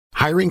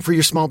Hiring for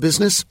your small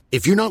business?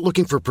 If you're not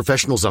looking for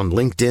professionals on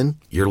LinkedIn,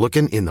 you're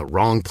looking in the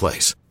wrong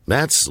place.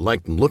 That's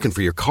like looking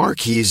for your car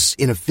keys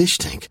in a fish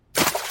tank.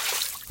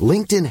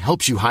 LinkedIn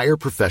helps you hire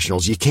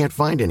professionals you can't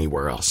find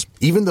anywhere else,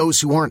 even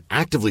those who aren't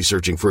actively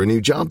searching for a new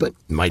job but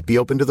might be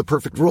open to the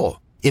perfect role.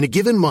 In a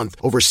given month,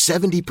 over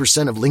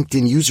 70% of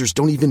LinkedIn users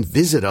don't even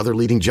visit other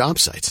leading job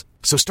sites.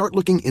 So start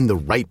looking in the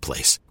right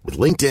place. With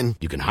LinkedIn,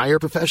 you can hire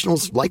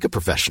professionals like a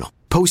professional.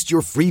 Post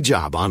your free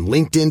job on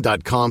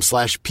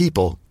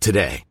linkedin.com/people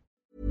today.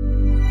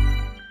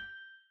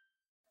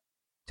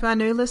 To our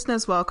new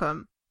listeners,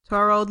 welcome. To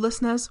our old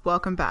listeners,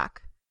 welcome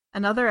back.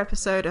 Another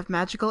episode of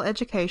Magical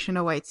Education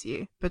awaits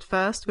you, but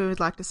first we would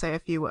like to say a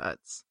few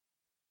words.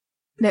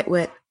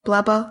 Nitwit,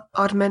 blubber,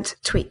 oddment,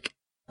 tweak.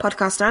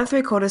 Podcast 9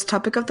 3/4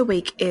 topic of the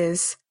week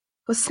is,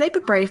 was Snape a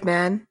brave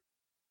man?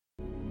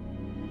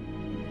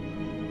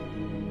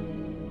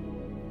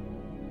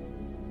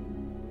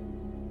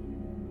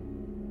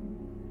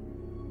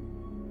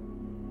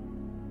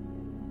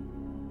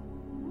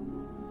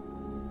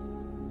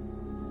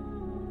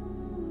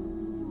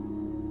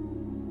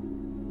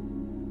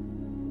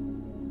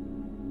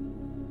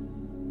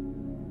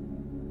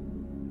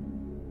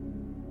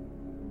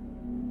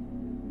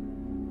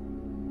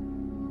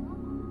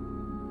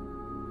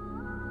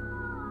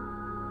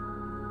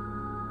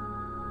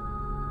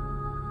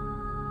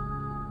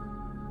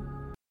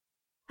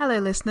 Hello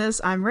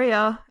listeners, I'm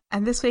Ria,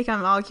 and this week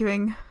I'm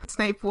arguing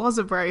Snape was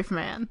a brave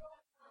man.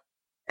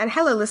 And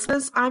hello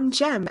listeners, I'm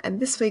Jem, and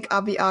this week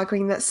I'll be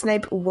arguing that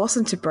Snape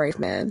wasn't a brave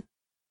man.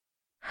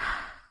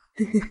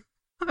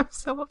 I'm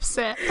so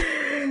upset.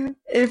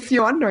 If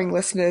you're wondering,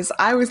 listeners,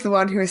 I was the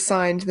one who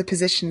assigned the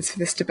positions for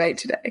this debate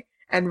today,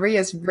 and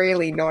Ria's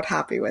really not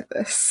happy with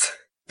this.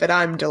 But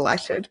I'm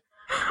delighted.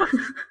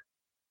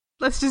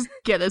 Let's just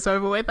get this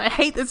over with. I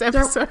hate this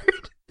episode.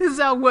 This is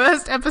our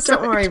worst episode.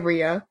 Don't worry,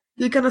 Ria.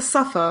 You're gonna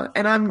suffer,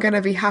 and I'm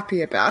gonna be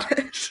happy about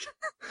it.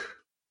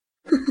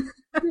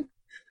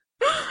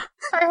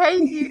 I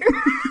hate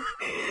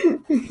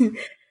you.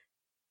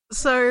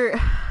 So,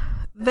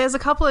 there's a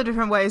couple of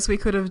different ways we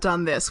could have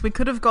done this. We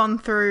could have gone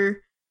through,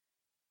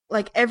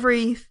 like,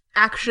 every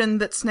action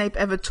that Snape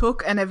ever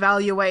took and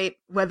evaluate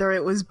whether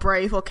it was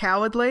brave or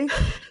cowardly.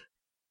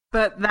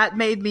 But that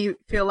made me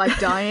feel like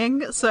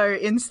dying. So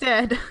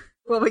instead,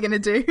 what we're going to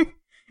do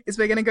is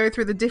we're going to go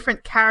through the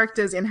different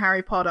characters in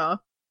Harry Potter,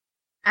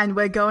 and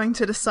we're going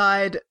to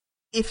decide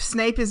if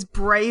Snape is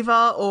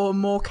braver or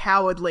more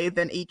cowardly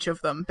than each of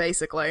them,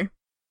 basically.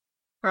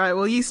 Right,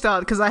 well, you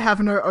start, because I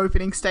have no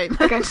opening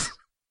statement. Okay.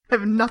 I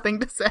have nothing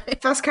to say.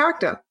 First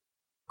character.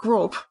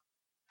 Grawp.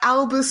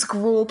 Albus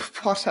Grawp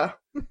Potter.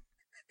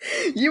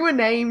 You were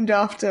named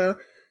after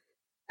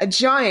a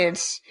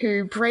giant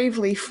who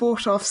bravely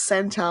fought off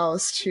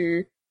centaurs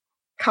to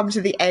come to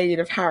the aid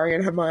of Harry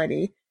and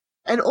Hermione,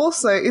 and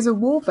also is a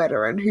war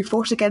veteran who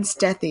fought against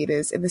Death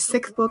Eaters in the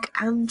 6th book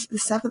and the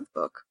 7th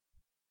book.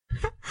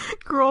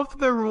 Grawp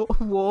the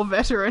war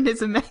veteran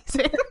is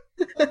amazing.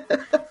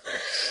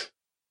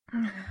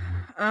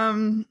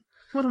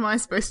 What am I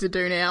supposed to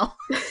do now?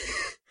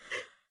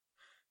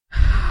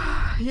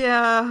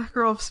 Yeah,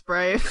 Grawp's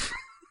brave.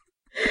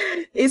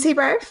 Is he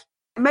brave?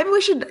 Maybe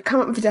we should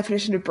come up with a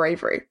definition of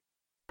bravery.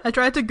 I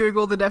tried to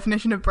Google the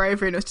definition of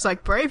bravery, and it was just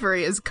like,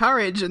 bravery is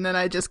courage, and then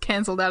I just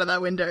cancelled out of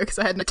that window because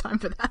I had no time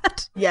for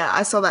that. Yeah,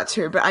 I saw that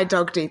too, but I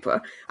dug deeper.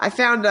 I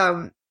found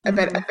a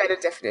better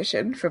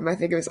definition from, I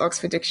think it was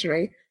Oxford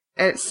Dictionary,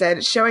 and it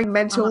said, showing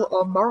mental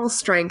or moral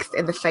strength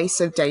in the face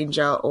of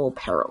danger or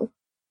peril,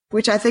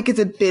 which I think is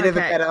a bit of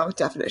a better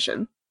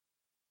definition.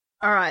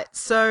 Alright,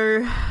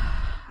 so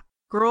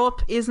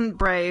Grawp isn't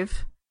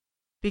brave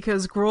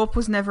because Grawp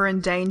was never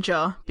in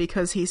danger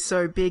because he's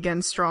so big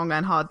and strong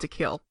and hard to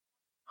kill.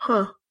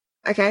 Huh.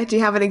 Okay, do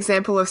you have an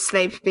example of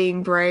Snape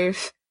being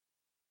brave,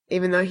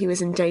 even though he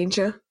was in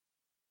danger?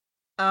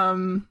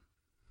 No.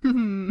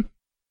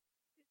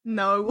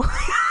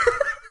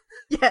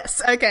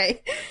 Yes,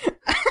 okay.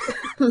 I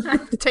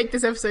have to take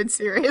this episode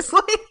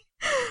seriously.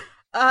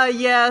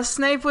 Yeah,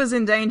 Snape was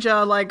in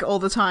danger, like, all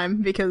the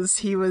time, because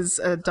he was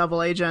a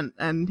double agent,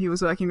 and he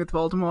was working with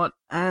Voldemort,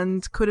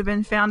 and could have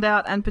been found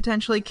out and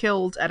potentially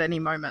killed at any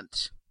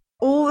moment.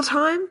 All the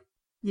time?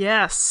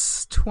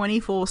 Yes,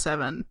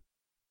 24/7.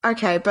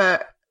 Okay,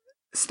 but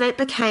Snape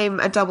became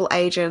a double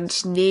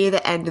agent near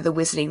the end of the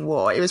Wizarding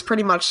War. It was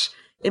pretty much,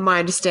 in my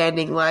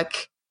understanding,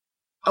 like,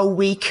 a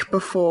week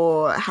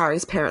before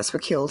Harry's parents were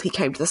killed, he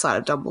came to the side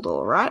of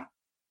Dumbledore, right?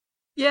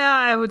 Yeah,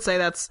 I would say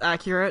that's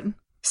accurate.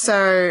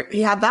 So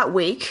he had that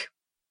week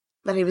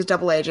that he was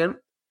double agent,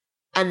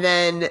 and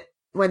then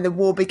when the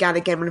war began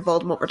again when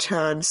Voldemort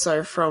returned,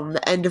 so from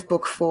the end of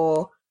Book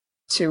 4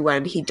 to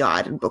when he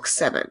died in Book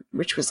 7,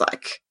 which was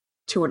like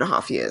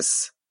 2.5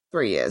 years,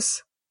 3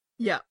 years.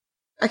 Yeah.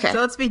 Okay. So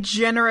let's be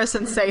generous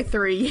and say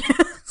 3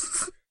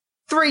 years.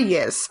 3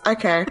 years,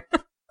 okay.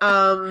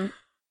 How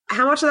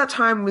much of that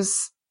time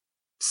was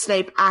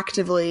Snape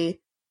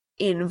actively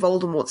in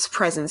Voldemort's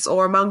presence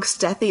or amongst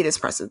Death Eater's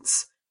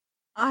presence?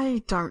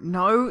 I don't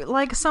know.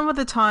 Like, some of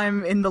the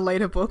time in the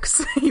later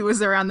books, he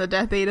was around the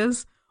Death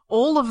Eaters.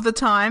 all of the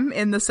time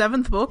in the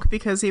 7th book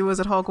because he was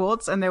at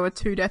Hogwarts and there were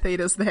 2 Death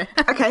Eaters there.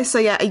 Okay, so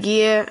yeah, a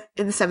year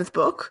in the 7th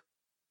book.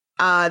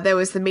 There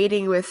was the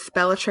meeting with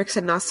Bellatrix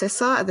and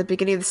Narcissa at the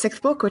beginning of the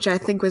 6th book, which I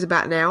think was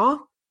about an hour.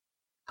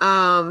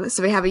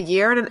 So we have a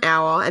year and an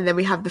hour, and then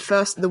we have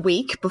the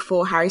week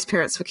before Harry's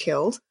parents were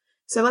killed.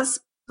 So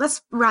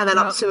let's round that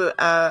up to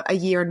a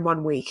year and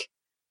 1 week.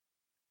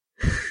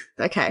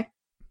 Okay.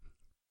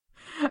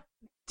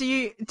 Do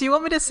you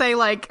want me to say,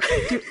 like,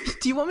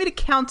 do you want me to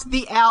count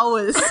the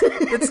hours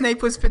that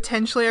Snape was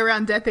potentially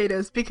around Death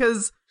Eaters?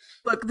 Because,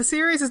 look, the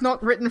series is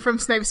not written from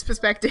Snape's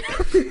perspective.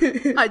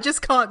 I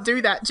just can't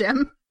do that,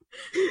 Jem.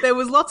 There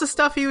was lots of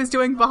stuff he was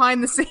doing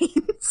behind the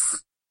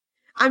scenes.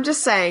 I'm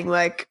just saying,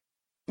 like,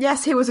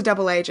 yes, he was a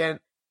double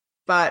agent,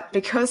 but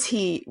because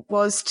he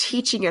was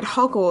teaching at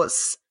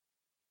Hogwarts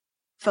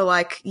for,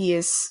 like,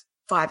 years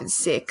 5 and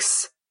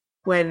 6,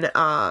 when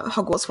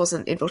Hogwarts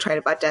wasn't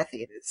infiltrated by Death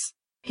Eaters,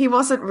 he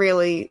wasn't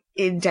really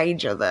in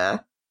danger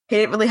there. He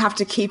didn't really have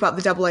to keep up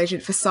the double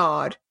agent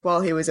facade while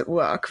he was at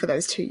work for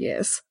those 2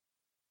 years.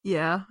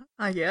 Yeah,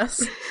 I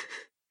guess.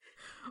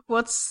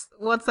 What's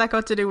that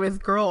got to do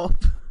with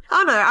Grawp? I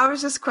don't know, I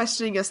was just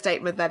questioning your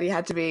statement that he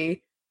had to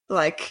be,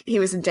 like, he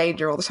was in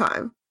danger all the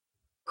time.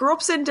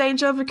 Grawp's in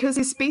danger because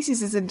his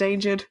species is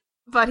endangered.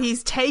 But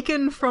he's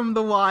taken from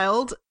the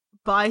wild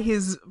by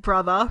his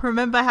brother.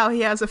 Remember how he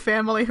has a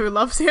family who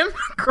loves him?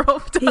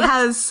 Grawp does. He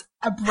has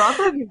a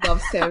brother who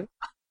loves him.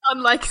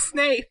 Unlike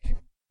Snape,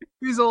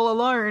 who's all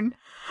alone.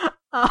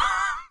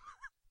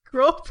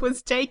 Grawp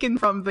was taken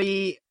from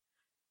the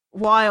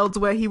wilds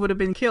where he would have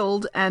been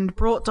killed and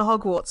brought to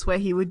Hogwarts where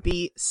he would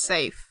be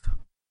safe.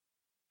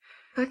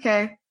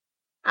 Okay.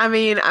 I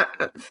mean,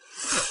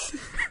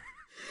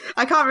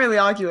 I can't really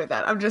argue with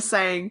that. I'm just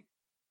saying,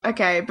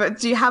 okay, but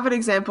do you have an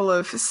example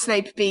of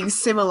Snape being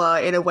similar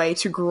in a way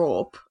to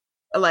Grawp?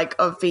 Like,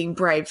 of being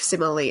brave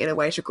similarly in a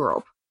way to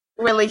Grawp?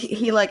 Where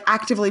he like,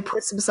 actively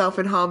puts himself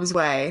in harm's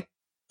way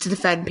to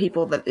defend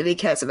people that he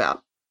cares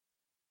about?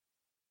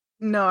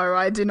 No,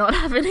 I do not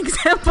have an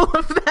example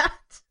of that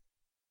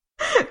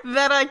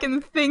that I can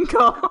think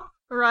of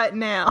right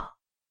now.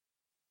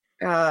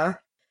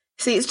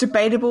 See, it's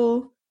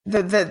debatable.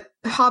 The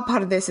hard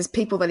part of this is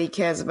people that he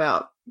cares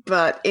about.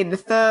 But in the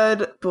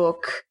 3rd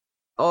book,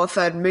 or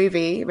 3rd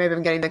movie, maybe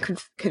I'm getting them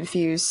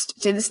confused,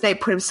 didn't Snape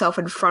put himself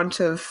in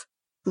front of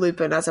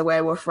Lupin as a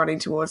werewolf running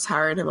towards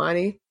Harry and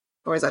Hermione?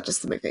 Or is that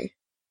just the movie?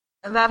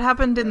 That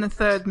happened in the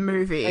 3rd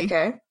movie.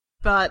 Okay.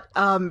 But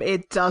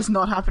it does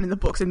not happen in the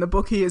books. In the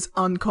book, he is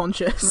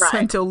unconscious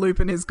until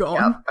Lupin is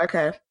gone. Yep.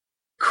 Okay.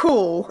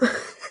 Cool.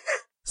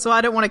 So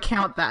I don't want to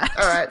count that.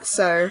 Alright,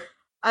 so...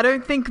 I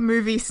don't think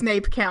movie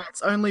Snape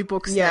counts, only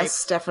book Snape.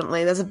 Yes,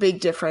 definitely. There's a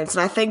big difference.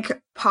 And I think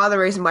part of the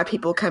reason why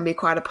people can be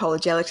quite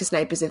apologetic to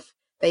Snape is if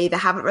they either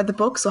haven't read the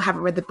books or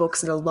haven't read the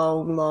books in a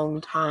long,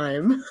 long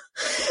time.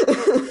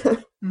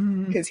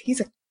 Because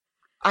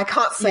I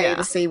can't say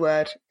the C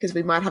word, because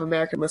we might have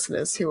American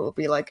listeners who will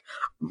be like,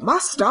 my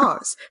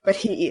stars, but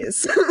he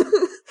is.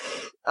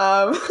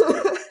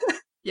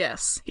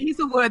 Yes, he's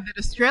a word that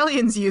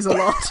Australians use a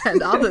lot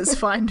and others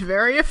find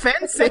very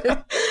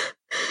offensive.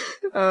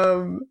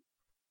 Alright.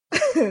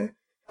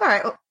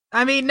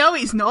 I mean, no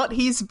he's not.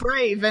 He's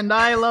brave and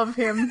I love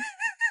him.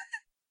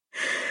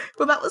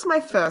 Well, that was my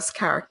first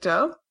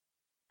character.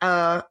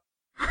 And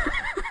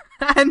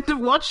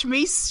watch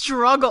me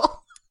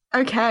struggle.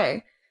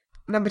 Okay.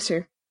 Number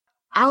 2.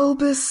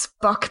 Albus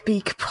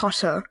Buckbeak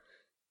Potter.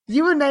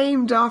 You were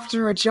named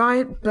after a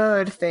giant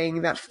bird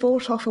thing that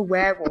fought off a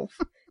werewolf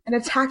and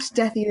attacked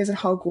Death Eaters at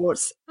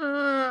Hogwarts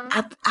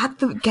at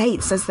the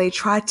gates as they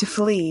tried to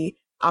flee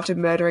after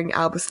murdering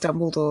Albus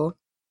Dumbledore.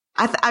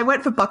 I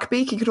went for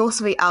Buckbeak. It could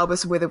also be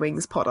Albus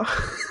Witherwings Potter.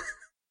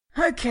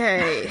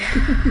 Okay.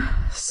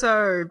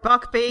 So,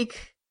 Buckbeak.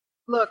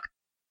 Look,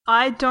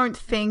 I don't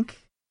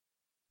think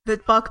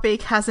that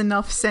Buckbeak has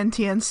enough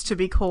sentience to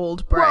be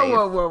called brave.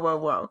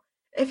 Whoa.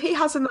 If he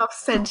has enough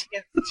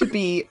sentience to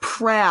be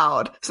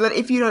proud, so that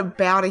if you don't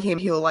bow to him,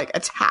 he'll, like,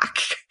 attack.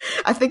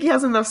 I think he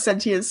has enough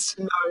sentience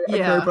to know a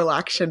noble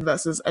action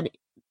versus a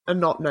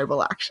not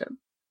noble action.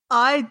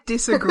 I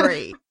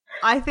disagree.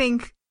 I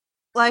think,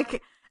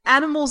 like,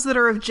 animals that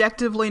are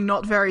objectively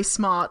not very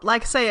smart,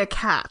 like, say, a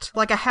cat,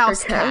 like a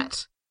house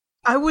cat.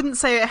 I wouldn't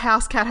say a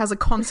house cat has a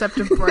concept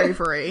of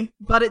bravery,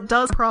 but it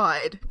does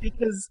pride,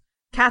 because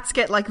cats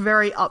get, like,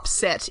 very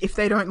upset if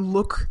they don't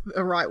look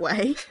the right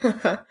way.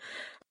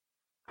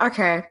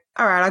 Okay,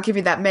 alright, I'll give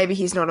you that. Maybe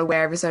he's not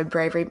aware of his own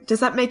bravery. Does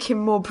that make him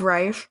more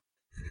brave?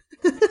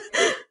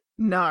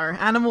 No,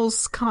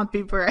 animals can't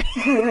be brave.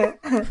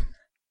 Okay.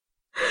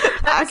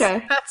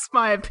 That's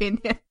my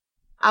opinion.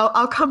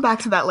 I'll come back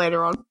to that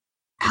later on.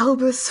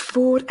 Albus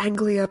Ford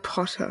Anglia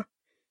Potter.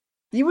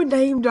 You were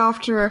named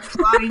after a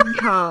flying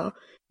car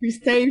who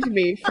saved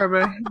me from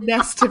a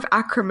nest of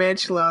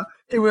acromantula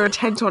who were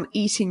intent on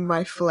eating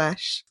my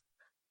flesh.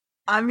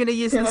 I'm going to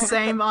use the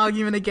same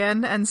argument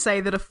again and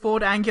say that a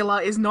Ford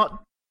Angula is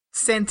not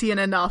sentient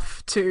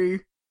enough to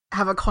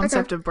have a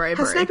concept of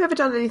bravery. Has Snape ever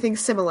done anything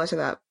similar to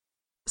that?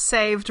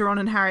 Saved Ron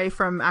and Harry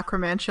from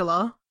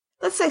acromantula.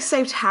 let's say,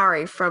 saved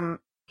Harry from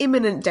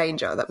imminent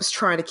danger that was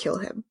trying to kill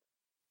him.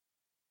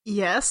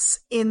 Yes,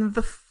 in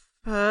the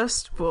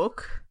first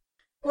book.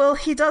 Well,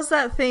 he does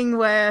that thing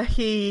where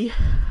he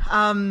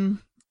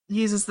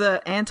uses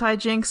the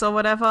anti-jinx or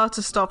whatever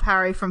to stop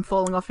Harry from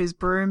falling off his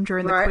broom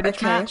during the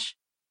Quidditch match.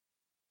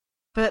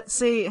 But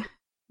see,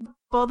 what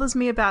bothers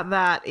me about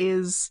that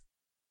is,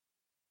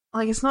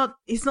 like, it's not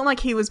like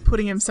he was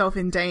putting himself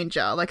in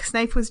danger. Like,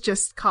 Snape was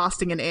just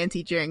casting an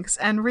anti-jinx,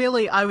 and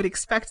really, I would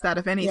expect that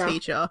of any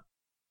teacher.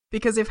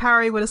 Because if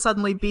Harry were to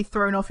suddenly be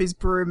thrown off his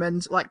broom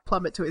and, like,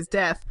 plummet to his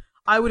death,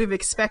 I would have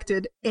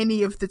expected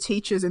any of the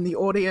teachers in the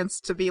audience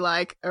to be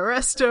like,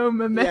 arresto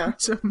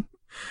momentum.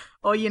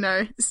 Or, you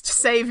know,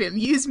 save him.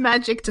 Use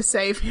magic to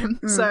save him.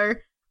 So,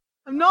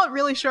 I'm not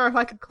really sure if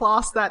I could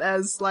class that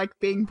as, like,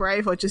 being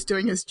brave or just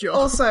doing his job.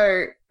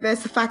 Also,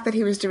 there's the fact that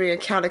he was doing a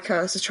counter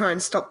curse to try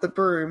and stop the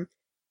broom.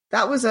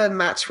 That was a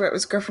match where it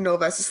was Gryffindor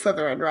versus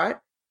Slytherin, right?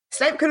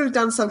 Snape could have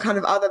done some kind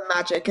of other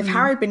magic. If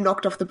Harry had been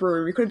knocked off the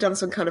broom, he could have done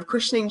some kind of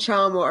cushioning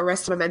charm or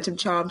arrest momentum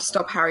charm to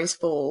stop Harry's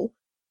fall.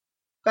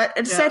 But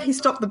instead, he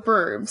stopped the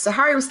broom, so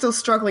Harry was still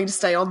struggling to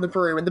stay on the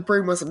broom, and the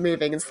broom wasn't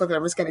moving, and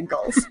Slytherin was getting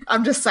goals.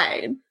 I'm just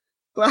saying.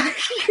 Like...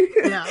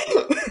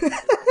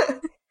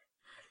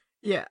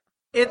 Yeah.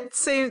 It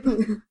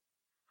seems...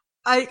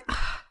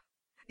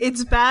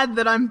 It's bad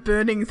that I'm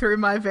burning through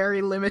my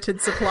very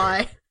limited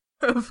supply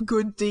of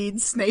good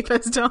deeds Snape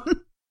has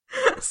done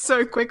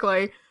so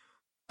quickly,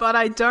 but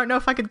I don't know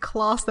if I could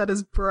class that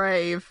as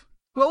brave.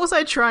 What was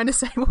I trying to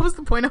say? What was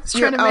the point I was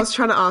trying to make? I was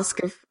trying to ask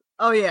if...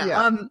 Oh,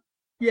 yeah.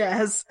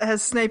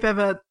 Has Snape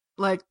ever,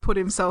 like, put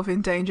himself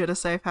in danger to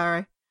save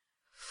Harry?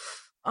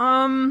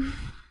 I'm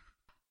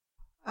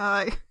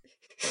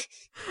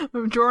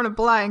drawing a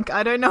blank.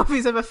 I don't know if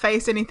he's ever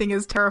faced anything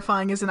as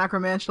terrifying as an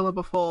Acromantula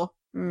before.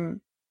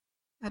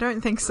 I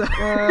don't think so.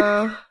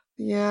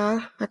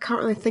 Yeah, I can't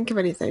really think of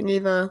anything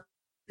either.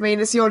 I mean,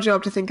 it's your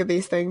job to think of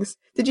these things.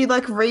 Did you,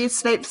 like, read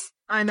Snape's...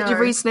 I know. Did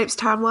you read Snape's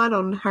timeline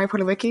on Harry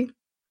Potter Wiki?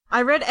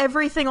 I read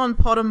everything on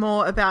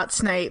Pottermore about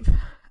Snape,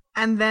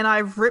 and then I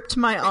ripped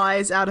my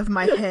eyes out of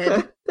my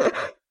head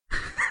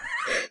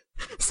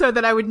so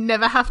that I would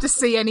never have to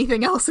see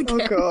anything else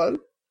again. Oh, God.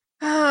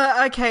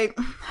 Okay.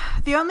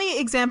 The only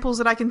examples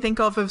that I can think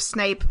of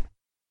Snape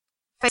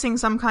facing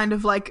some kind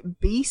of, like,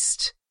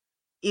 beast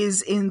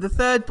is in the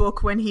third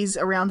book when he's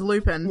around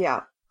Lupin.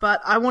 Yeah. But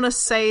I want to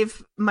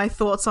save my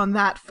thoughts on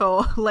that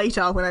for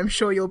later, when I'm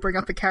sure you'll bring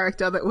up a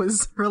character that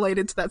was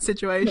related to that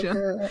situation.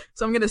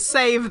 So I'm going to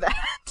save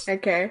that.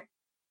 Okay.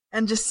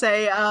 And just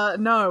say,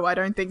 no, I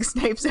don't think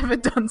Snape's ever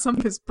done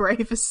something as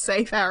brave as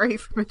save Harry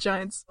from a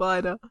giant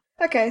spider.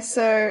 Okay,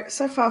 so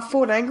far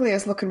Ford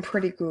Anglia's looking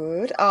pretty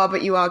good. Oh,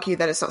 but you argue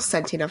that it's not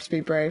sentient enough to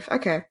be brave.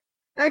 Okay.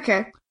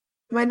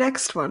 My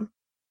next one.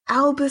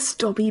 Albus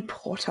Dobby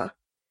Potter.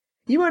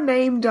 You are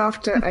named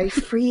after a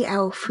free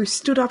elf who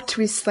stood up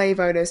to his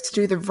slave owners to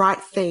do the right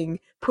thing,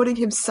 putting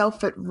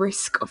himself at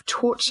risk of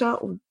torture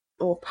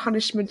or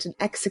punishment and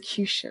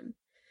execution.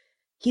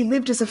 He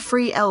lived as a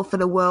free elf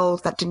in a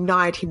world that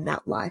denied him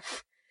that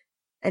life.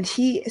 And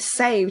he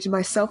saved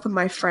myself and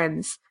my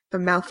friends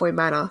from Malfoy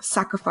Manor,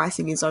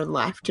 sacrificing his own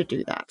life to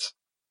do that.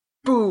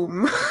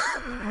 Boom.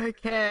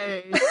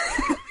 Okay.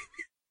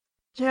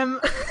 Jem,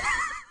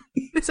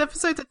 this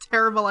episode's a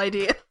terrible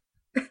idea.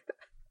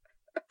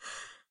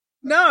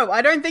 No,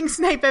 I don't think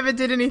Snape ever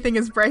did anything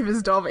as brave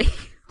as Dobby.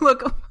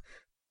 Look,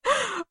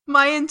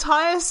 my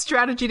entire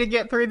strategy to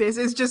get through this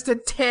is just to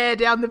tear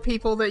down the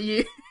people that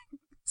you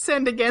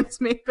send against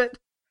me, but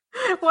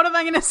what am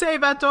I going to say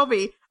about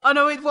Dobby? Oh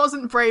no, it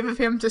wasn't brave of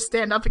him to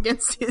stand up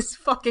against his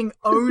fucking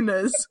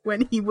owners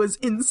when he was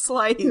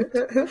enslaved.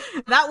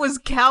 That was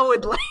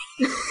cowardly.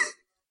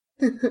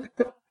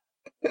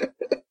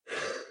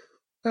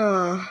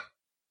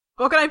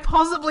 What can I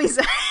possibly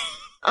say?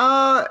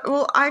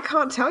 Well, I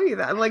can't tell you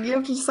that. Like, you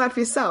have to decide for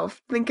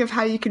yourself. Think of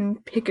how you can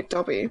pick at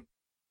Dobby.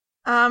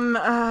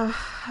 Well,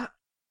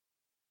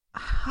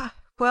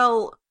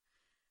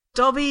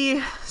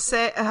 Dobby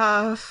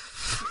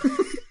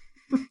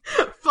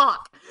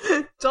fuck.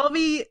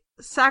 Dobby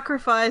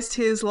sacrificed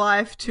his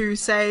life to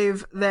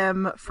save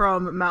them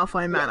from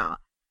Malfoy Manor.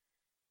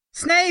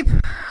 Snape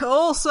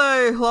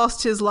also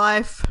lost his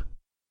life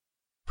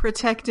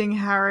protecting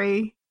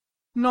Harry.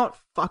 Not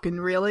fucking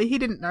really. He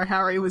didn't know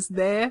Harry was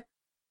there.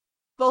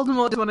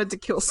 Voldemort just wanted to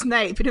kill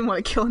Snape. He didn't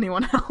want to kill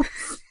anyone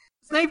else.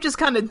 Snape just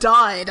kind of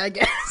died, I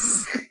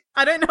guess.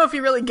 I don't know if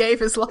he really gave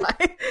his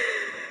life.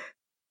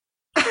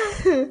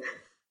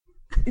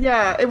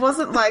 Yeah, it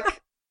wasn't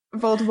like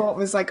Voldemort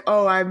was like,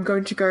 oh, I'm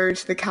going to go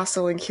to the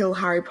castle and kill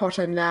Harry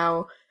Potter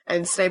now.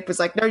 And Snape was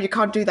like, no, you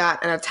can't do that,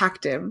 and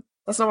attacked him.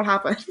 That's not what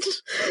happened.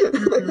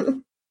 Mm-hmm.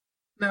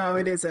 No,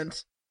 it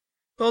isn't.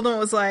 Voldemort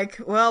was like,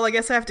 well, I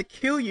guess I have to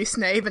kill you,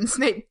 Snape, and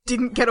Snape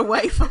didn't get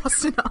away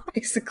fast enough.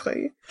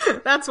 Basically.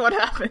 That's what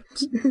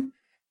happened.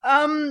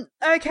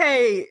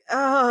 Okay,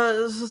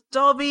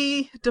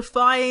 Dobby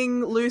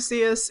defying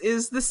Lucius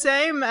is the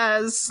same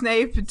as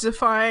Snape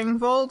defying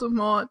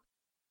Voldemort.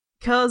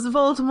 Because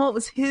Voldemort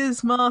was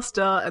his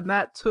master, and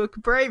that took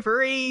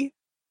bravery.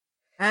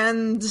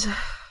 And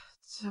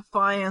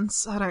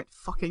defiance, I don't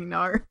fucking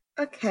know.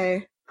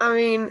 Okay. I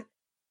mean,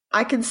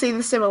 I can see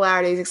the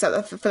similarities,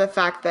 except for the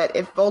fact that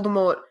if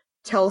Voldemort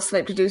tells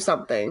Snape to do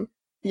something,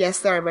 yes,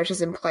 there are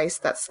measures in place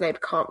that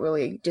Snape can't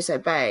really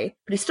disobey,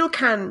 but he still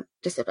can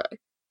disobey.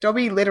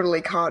 Dobby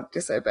literally can't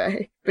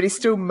disobey, but he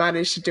still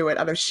managed to do it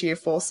out of sheer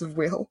force of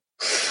will.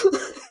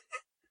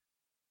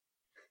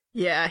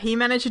 Yeah, he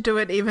managed to do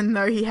it even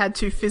though he had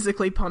to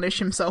physically punish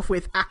himself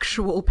with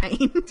actual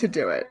pain. To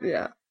do it,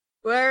 yeah.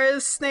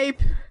 Whereas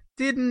Snape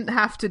didn't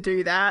have to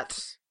do that.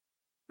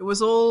 It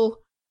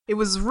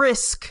was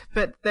risk,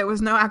 but there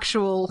was no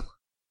actual,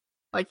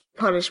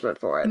 punishment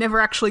for it. He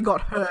never actually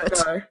got hurt.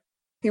 No.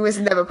 He was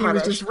never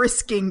punished. He was just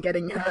risking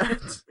getting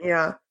hurt.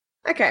 Yeah.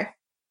 Okay.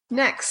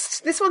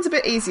 Next. This one's a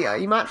bit easier.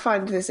 You might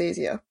find this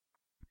easier.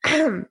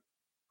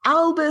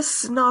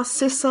 Albus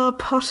Narcissa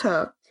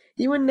Potter.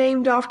 You were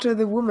named after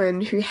the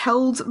woman who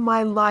held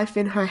my life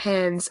in her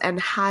hands and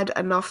had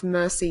enough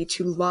mercy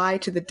to lie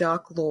to the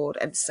Dark Lord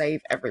and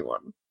save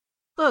everyone.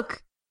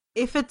 Look,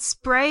 if it's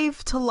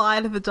brave to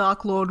lie to the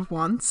Dark Lord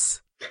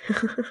once,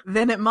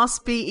 then it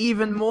must be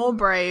even more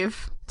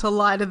brave to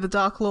lie to the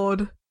Dark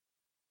Lord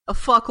a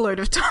fuckload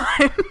of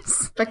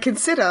times. But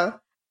consider...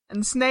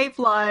 And Snape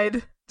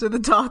lied to the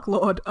Dark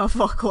Lord a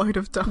fuckload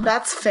of times.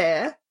 That's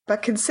fair,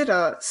 but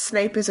consider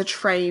Snape is a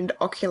trained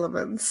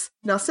occlumens.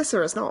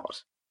 Narcissa is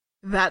not.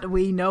 That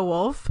we know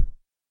of.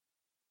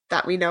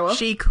 That we know of.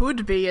 She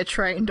could be a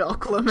trained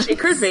occlumency. She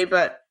could be,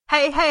 but...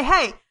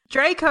 Hey!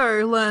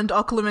 Draco learned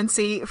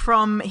occlumency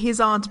from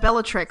his aunt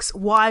Bellatrix.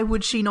 Why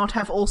would she not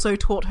have also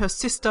taught her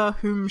sister,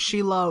 whom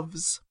she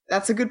loves?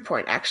 That's a good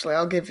point, actually.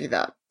 I'll give you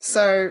that.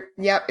 So,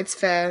 yep, it's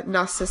fair.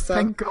 Narcissa.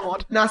 Thank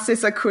God.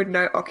 Narcissa could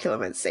know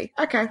occlumency.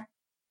 Okay.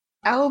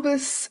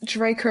 Albus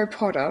Draco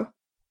Potter.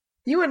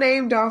 You were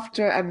named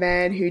after a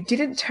man who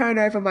didn't turn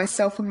over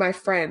myself and my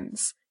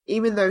friends,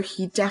 even though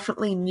he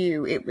definitely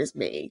knew it was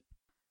me.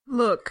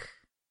 Look,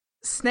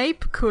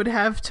 Snape could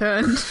have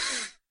turned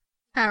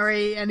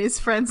Harry and his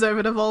friends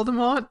over to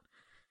Voldemort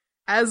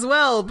as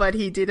well, but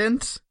he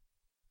didn't.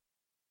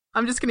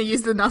 I'm just going to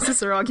use the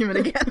Narcissa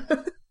argument again.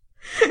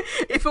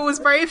 If it was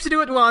brave to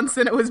do it once,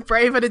 then it was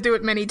braver to do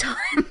it many times.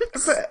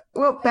 But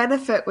what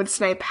benefit would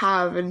Snape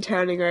have in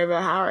turning over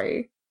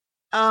Harry?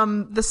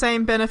 The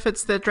same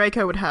benefits that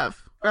Draco would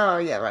have. Oh,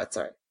 yeah, right,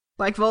 sorry.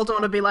 Like,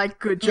 Voldemort would be like,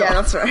 good job. Yeah,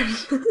 that's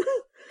right.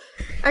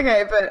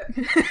 Okay, but...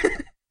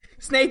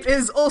 Snape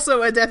is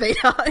also a Death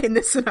Eater in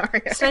this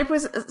scenario.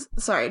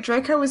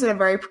 Draco was in a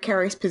very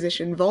precarious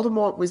position.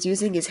 Voldemort was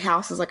using his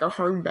house as like a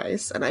home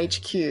base, an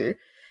HQ.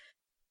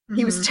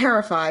 He was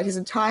terrified. His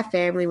entire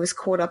family was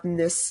caught up in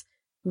this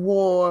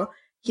war.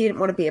 He didn't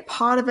want to be a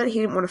part of it. He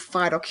didn't want to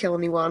fight or kill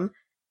anyone.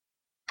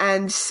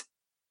 And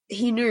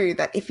he knew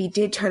that if he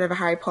did turn over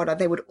Harry Potter,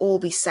 they would all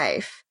be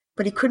safe.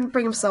 But he couldn't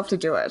bring himself to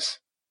do it.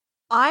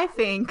 I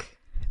think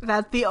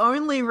that the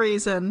only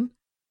reason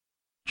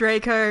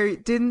Draco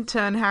didn't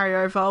turn Harry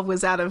over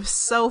was out of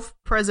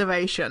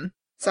self-preservation.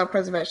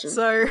 Self-preservation.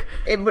 So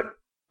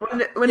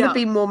wouldn't it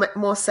be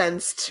more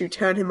sense to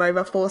turn him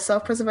over for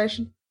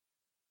self-preservation?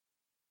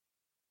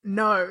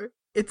 No,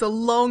 it's a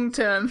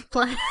long-term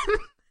plan.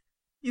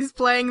 He's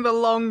playing the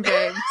long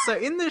game. So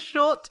in the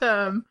short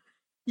term,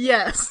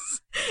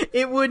 yes,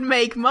 it would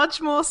make much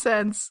more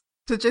sense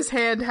to just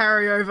hand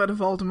Harry over to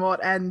Voldemort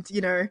and,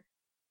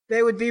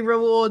 there would be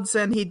rewards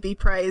and he'd be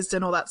praised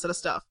and all that sort of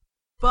stuff.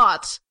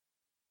 But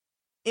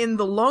in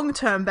the long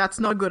term, that's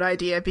not a good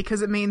idea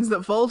because it means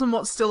that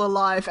Voldemort's still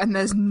alive and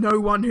there's no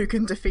one who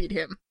can defeat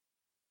him.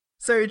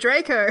 So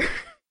Draco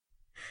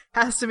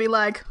has to be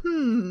like,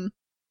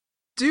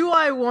 do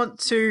I want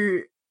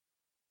to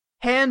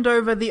hand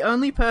over the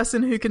only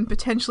person who can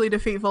potentially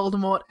defeat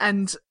Voldemort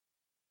and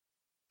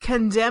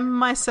condemn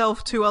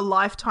myself to a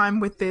lifetime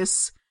with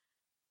this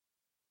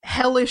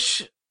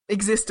hellish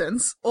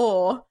existence,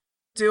 or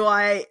do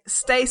I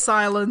stay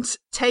silent,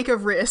 take a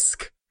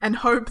risk, and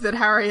hope that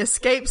Harry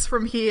escapes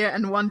from here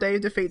and one day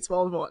defeats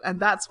Voldemort? And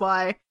that's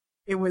why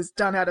it was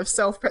done out of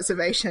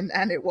self-preservation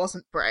and it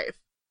wasn't brave.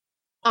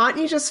 Aren't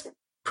you just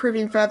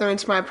proving further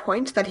into my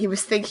point that he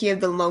was thinking of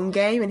the long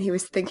game and he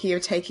was thinking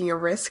of taking a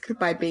risk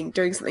by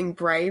doing something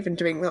brave and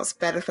doing what's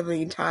better for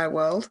the entire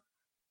world?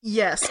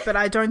 Yes, but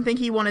I don't think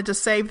he wanted to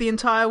save the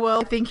entire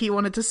world. I think he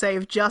wanted to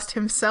save just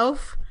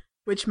himself,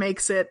 which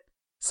makes it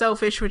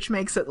selfish, which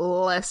makes it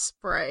less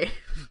brave.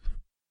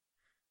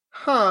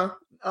 Huh.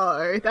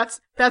 Oh, that's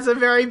a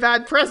very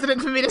bad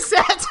precedent for me to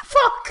set.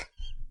 Fuck!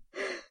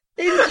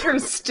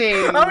 Interesting.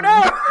 Oh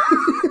no!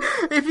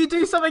 If you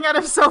do something out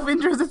of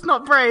self-interest, it's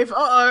not brave.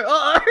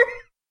 Uh-oh.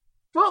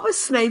 What was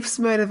Snape's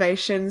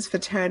motivations for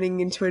turning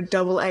into a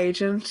double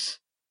agent?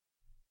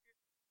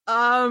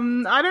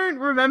 I don't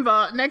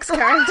remember. Next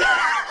character.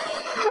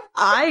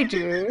 I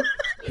do.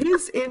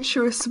 His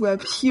interests were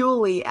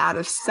purely out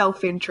of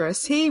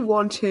self-interest. He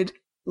wanted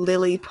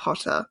Lily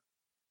Potter.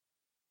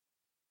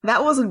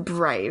 That wasn't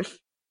brave.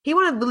 He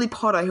wanted Lily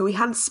Potter, who he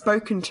hadn't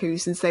spoken to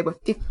since they were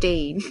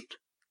 15.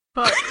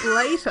 But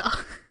later.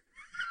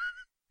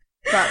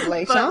 But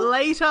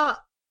later?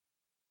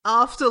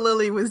 after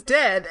Lily was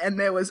dead and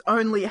there was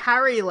only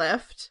Harry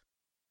left,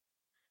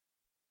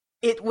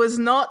 it was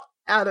not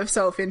out of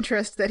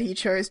self-interest that he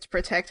chose to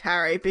protect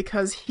Harry,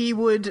 because he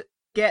would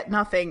get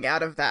nothing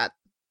out of that.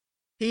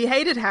 He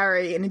hated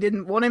Harry and he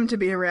didn't want him to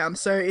be around,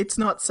 so it's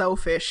not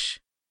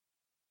selfish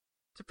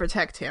to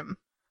protect him.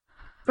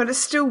 But it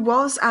still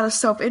was out of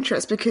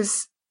self-interest,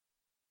 because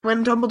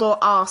when Dumbledore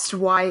asked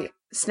why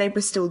Snape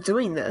was still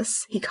doing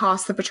this, he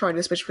cast the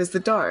Patronus, which was the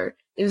dough.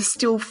 It was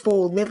still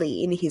for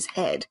Lily in his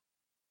head.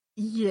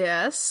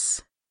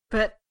 Yes,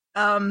 but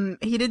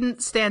he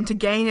didn't stand to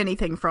gain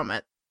anything from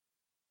it.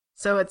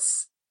 So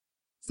it's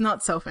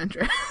not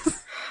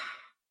self-interest.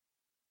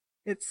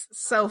 It's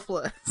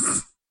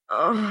selfless.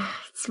 Oh,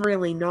 it's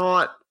really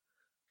not.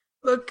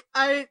 Look,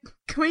 can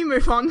we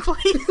move on,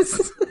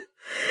 please?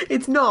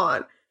 It's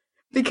not.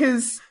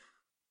 Because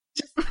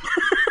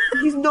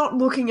he's not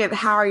looking at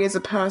Harry as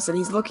a person,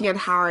 he's looking at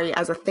Harry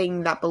as a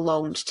thing that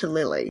belonged to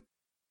Lily.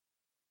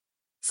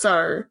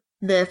 So,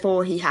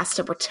 therefore, he has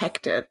to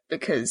protect it,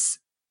 because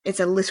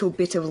it's a little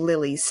bit of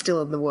Lily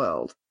still in the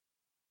world.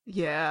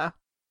 Yeah.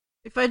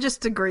 If I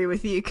just agree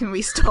with you, can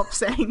we stop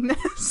saying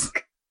this?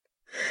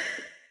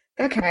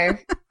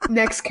 Okay,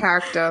 next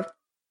character.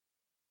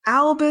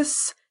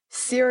 Albus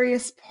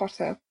Sirius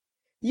Potter.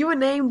 You were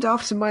named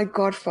after my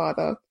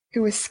godfather,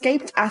 who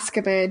escaped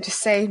Azkaban to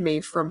save me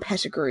from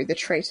Pettigrew, the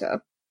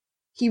traitor.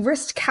 He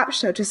risked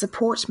capture to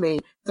support me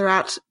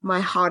throughout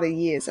my harder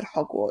years at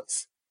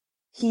Hogwarts.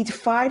 He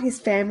defied his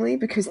family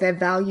because their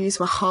values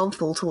were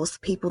harmful towards the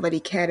people that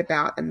he cared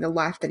about and the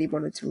life that he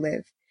wanted to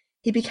live.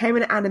 He became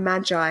an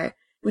animagi,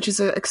 which is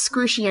an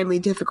excruciatingly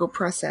difficult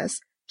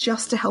process,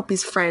 just to help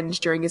his friend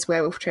during his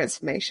werewolf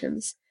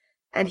transformations.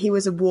 And he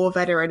was a war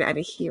veteran and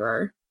a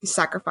hero who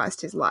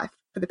sacrificed his life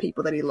for the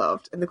people that he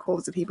loved and the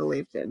cause that he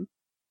believed in.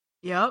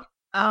 Yep.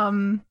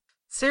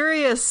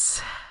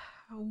 Sirius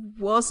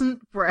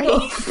wasn't brave.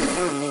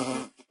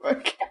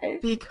 Okay.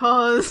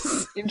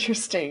 Because...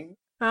 Interesting.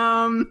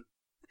 Whole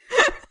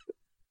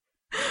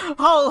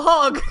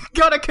hog,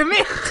 gotta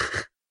commit!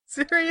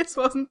 Sirius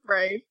wasn't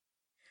brave.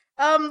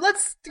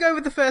 Let's go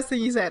with the first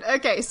thing you said.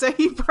 Okay, so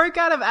he broke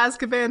out of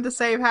Azkaban to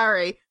save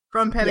Harry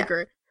from Pettigrew.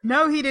 Yeah.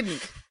 No, he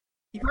didn't.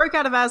 He broke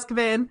out of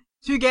Azkaban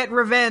to get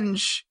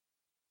revenge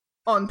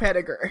on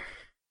Pettigrew.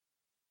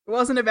 It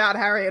wasn't about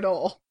Harry at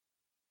all.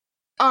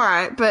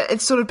 Alright, but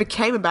it sort of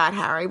became about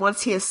Harry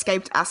once he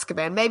escaped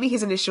Azkaban. Maybe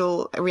his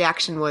initial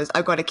reaction was,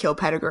 I've got to kill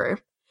Pettigrew.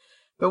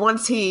 But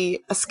once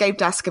he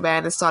escaped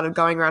Azkaban and started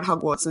going around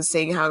Hogwarts and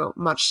seeing how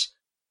much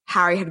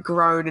Harry had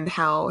grown and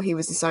how he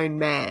was his own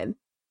man,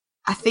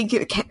 I think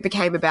it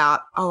became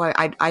about,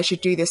 I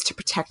should do this to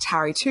protect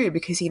Harry too,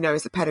 because he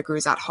knows that Pettigrew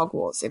is at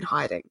Hogwarts in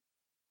hiding.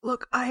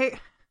 Look,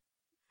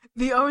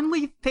 the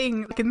only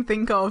thing I can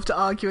think of to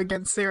argue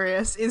against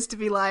Sirius is to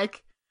be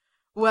like,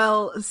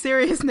 well,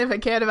 Sirius never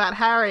cared about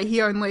Harry,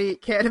 he only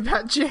cared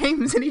about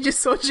James, and he just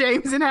saw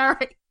James and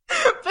Harry.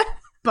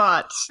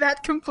 But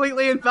that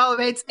completely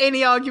invalidates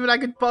any argument I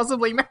could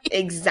possibly make.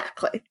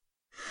 Exactly.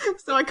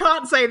 So I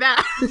can't say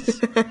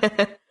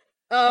that.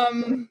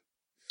 And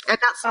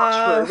that's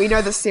not true. We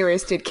know that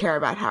Sirius did care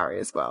about Harry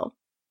as well.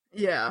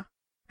 Yeah.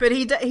 But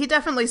he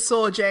definitely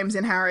saw James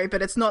and Harry,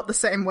 but it's not the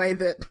same way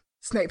that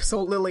Snape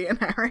saw Lily and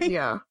Harry.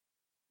 Yeah.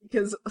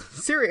 Because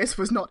Sirius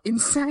was not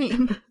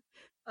insane.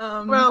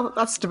 Well,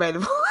 that's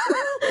debatable.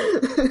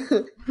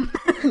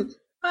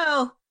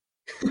 Well...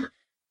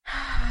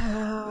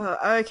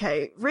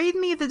 okay, read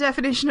me the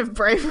definition of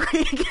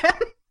bravery again.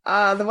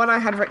 The one I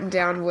had written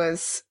down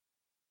was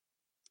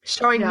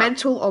showing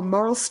mental or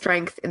moral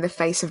strength in the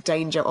face of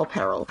danger or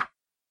peril.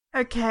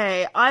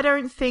 Okay, I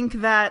don't think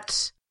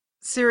that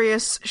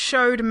Sirius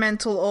showed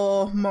mental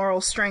or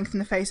moral strength in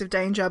the face of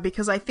danger,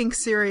 because I think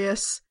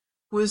Sirius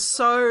was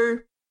so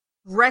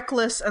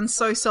reckless and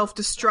so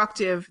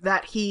self-destructive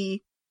that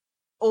he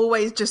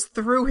always just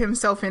threw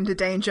himself into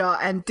danger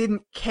and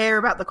didn't care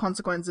about the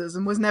consequences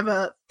and was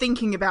never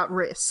thinking about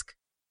risk.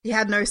 He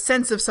had no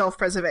sense of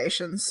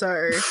self-preservation,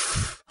 so...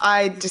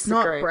 I disagree.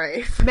 Not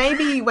brave.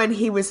 Maybe when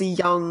he was a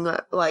young,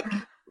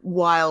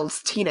 wild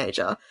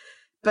teenager.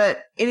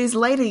 But in his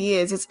later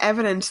years, it's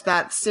evident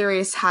that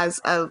Sirius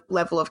has a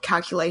level of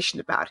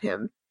calculation about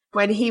him.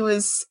 When he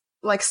was,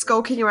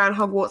 skulking around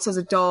Hogwarts as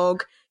a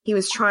dog, he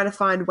was trying to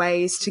find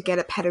ways to get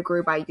at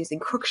Pettigrew by using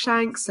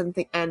Crookshanks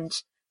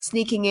and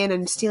sneaking in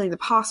and stealing the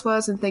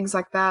passwords and things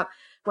like that.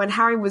 When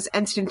Harry was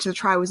entered into the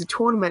Triwizard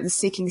Tournament and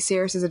seeking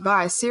Sirius's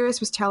advice, Sirius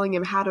was telling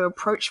him how to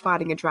approach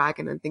fighting a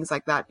dragon and things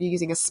like that,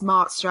 using a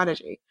smart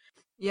strategy.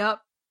 Yep.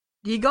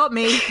 You got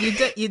me.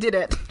 You did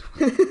it.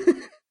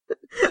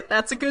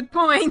 That's a good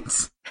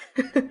point.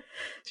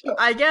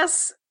 I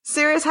guess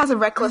Sirius has a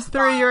reckless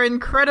through your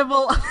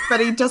incredible... but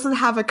he doesn't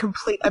have a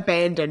complete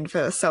abandon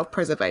for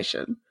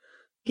self-preservation.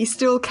 He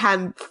still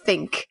can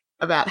think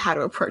about how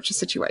to approach a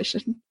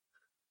situation.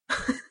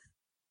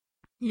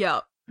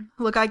 Yeah.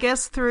 Look, I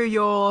guess through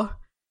your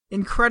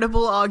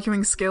incredible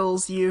arguing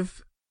skills,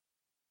 you've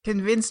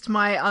convinced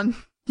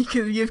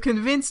you've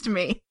convinced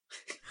me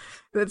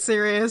that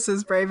Sirius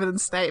is braver than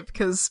Snape,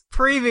 because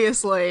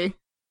previously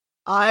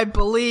I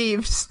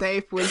believed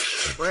Snape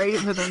was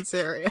braver than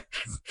Sirius.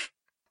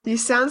 You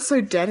sound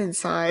so dead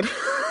inside.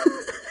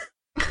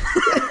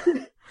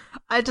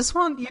 I just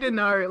want you to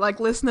know, like,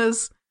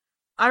 listeners,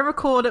 I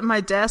record at my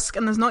desk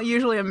and there's not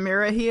usually a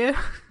mirror here,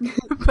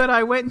 but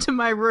I went to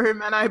my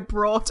room and I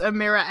brought a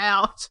mirror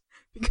out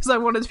because I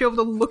wanted to be able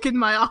to look in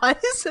my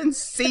eyes and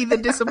see the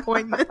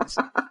disappointment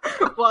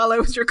while I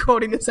was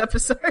recording this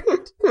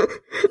episode.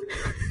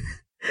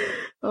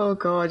 Oh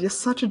god, you're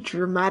such a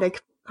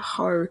dramatic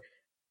hoe.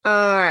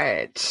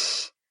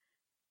 Alright.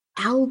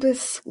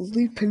 Albus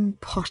Lupin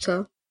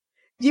Potter.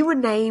 You were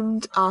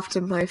named after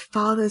my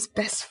father's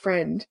best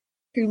friend,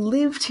 who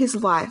lived his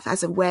life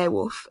as a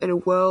werewolf in a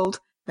world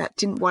that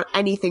didn't want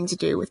anything to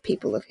do with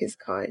people of his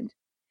kind.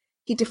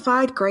 He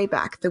defied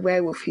Greyback, the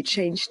werewolf who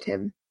changed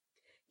him.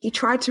 He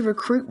tried to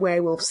recruit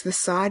werewolves to the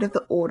side of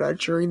the Order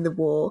during the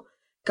war,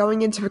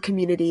 going into a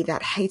community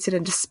that hated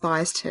and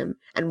despised him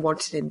and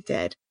wanted him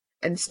dead,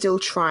 and still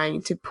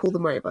trying to pull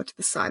them over to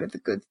the side of the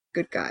good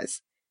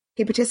guys.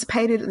 He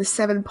participated in the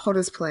Seven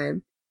Potters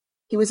Plan.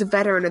 He was a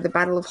veteran of the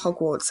Battle of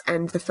Hogwarts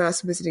and the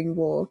First Wizarding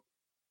War.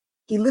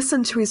 He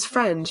listened to his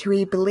friend, who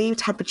he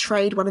believed had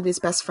betrayed one of his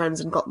best friends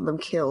and gotten them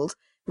killed,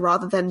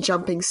 rather than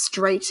jumping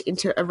straight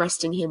into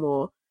arresting him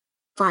or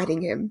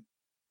fighting him.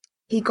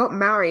 He got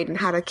married and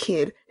had a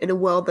kid in a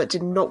world that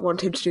did not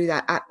want him to do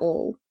that at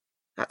all.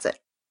 That's it.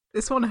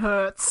 This one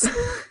hurts.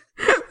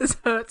 This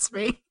hurts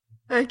me.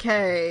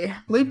 Okay.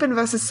 Lupin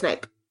versus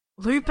Snape.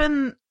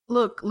 Lupin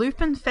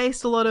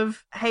faced a lot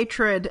of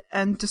hatred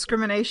and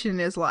discrimination in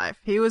his life.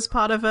 He was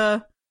part of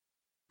a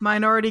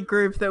minority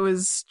group that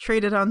was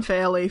treated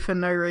unfairly for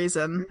no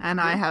reason, and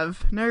I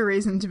have no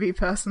reason to be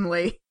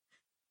personally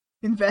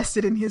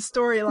invested in his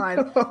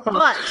storyline.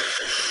 But,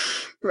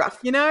 rough.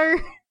 You know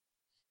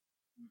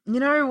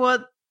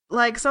what?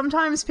 Like,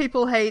 sometimes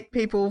people hate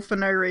people for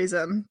no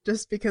reason,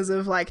 just because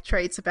of, like,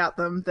 traits about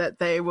them that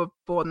they were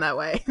born that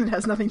way. It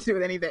has nothing to do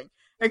with anything.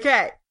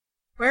 Okay.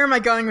 Where am I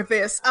going with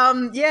this?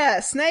 Yeah,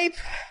 Snape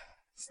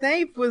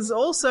was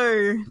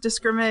also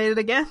discriminated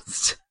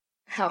against.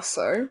 How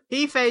so?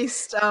 He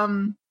faced,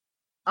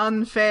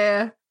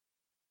 unfair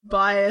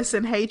bias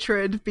and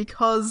hatred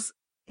because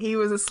he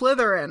was a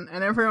Slytherin,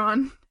 and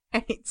everyone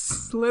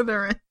hates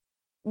Slytherin.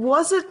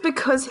 Was it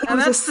because he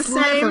was a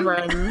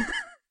Slytherin?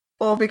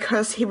 Or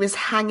because he was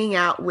hanging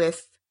out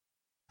with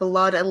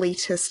blood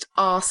elitist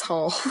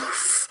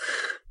assholes?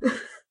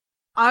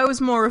 I was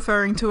more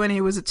referring to when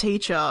he was a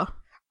teacher.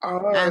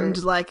 Oh.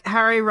 And, like,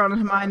 Harry, Ron,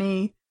 and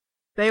Hermione,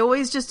 they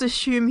always just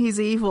assume he's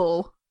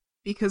evil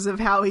because of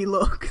how he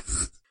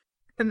looks.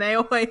 And they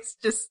always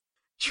just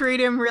treat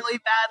him really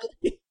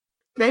badly.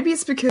 Maybe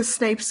it's because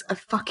Snape's a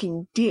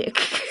fucking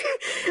dick.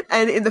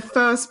 And in the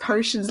first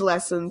potions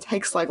lesson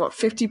takes,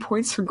 50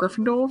 points from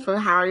Gryffindor for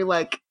Harry,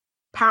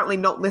 apparently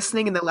not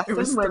listening in the lesson. It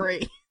was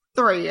 3.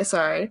 3,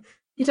 sorry.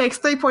 He takes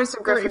 3 points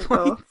from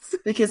Gryffindor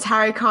because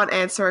Harry can't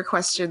answer a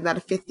question that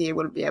a 5th year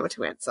wouldn't be able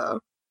to answer.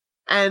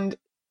 And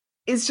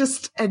is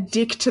just a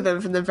dick to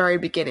them from the very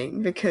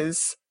beginning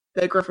because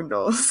they're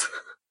Gryffindors.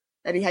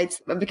 And he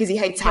hates them because he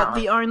hates Harry. But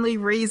the only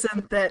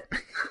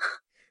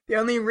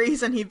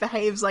reason he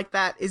behaves like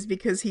that is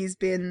because he's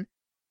been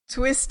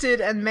twisted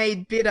and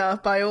made bitter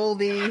by all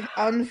the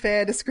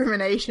unfair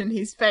discrimination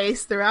he's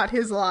faced throughout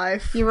his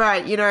life. You're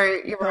right, you're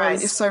right, you're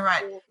so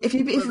right. If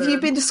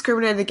you've been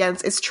discriminated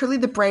against, it's truly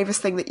the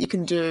bravest thing that you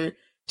can do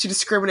to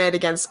discriminate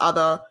against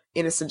other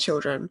innocent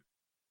children.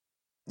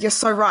 You're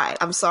so right,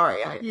 I'm sorry.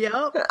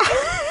 Yep.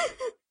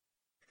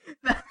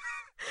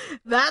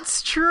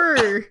 That's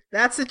true.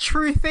 That's a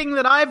true thing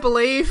that I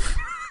believe.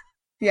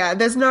 Yeah,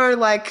 there's no,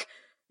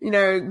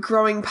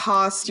 growing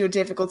past your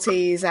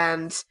difficulties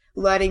and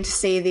learning to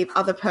see the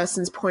other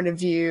person's point of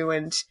view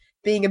and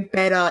being a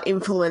better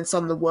influence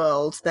on the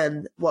world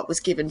than what was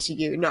given to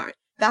you. No,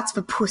 that's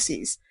for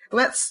pussies.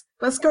 Let's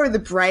go the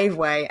brave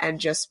way and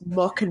just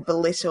mock and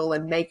belittle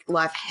and make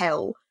life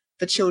hell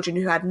for children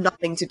who had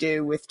nothing to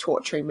do with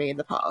torturing me in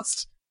the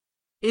past.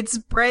 It's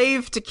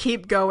brave to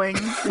keep going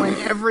when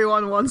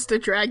everyone wants to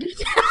drag you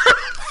down.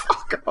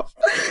 Fuck off.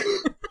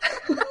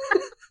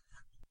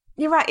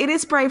 You're right, it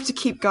is brave to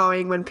keep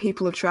going when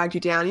people have dragged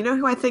you down. You know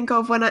who I think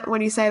of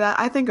when you say that?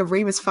 I think of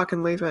Remus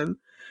fucking Lupin,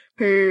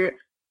 who...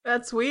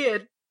 That's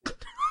weird.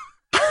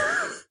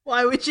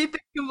 Why would you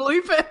think of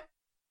Lupin?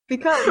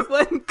 Because...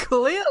 When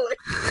clearly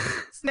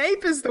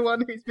Snape is the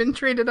one who's been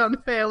treated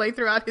unfairly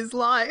throughout his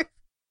life.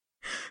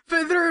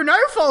 But through no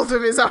fault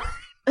of his own.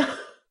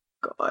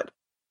 God.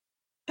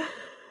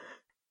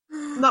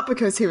 Not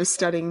because he was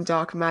studying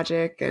dark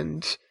magic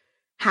and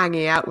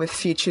hanging out with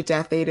future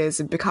Death Eaters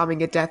and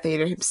becoming a Death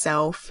Eater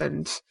himself,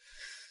 and...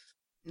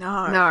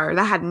 No,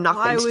 that had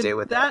nothing to do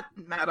with that. Why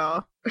would that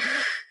matter?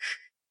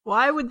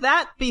 Why would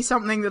that be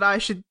something that I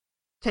should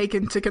take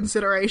into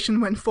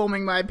consideration when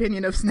forming my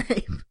opinion of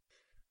Snape?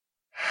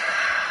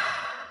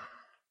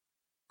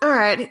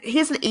 Alright,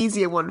 here's an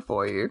easier one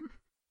for you.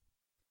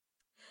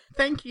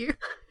 Thank you.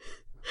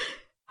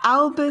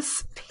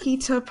 Albus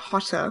Peter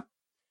Potter.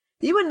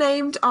 You were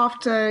named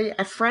after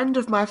a friend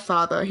of my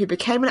father who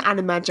became an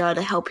animagus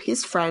to help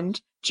his friend,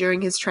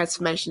 during his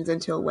transformations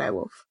into a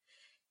werewolf.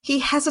 He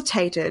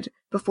hesitated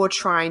before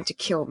trying to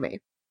kill me.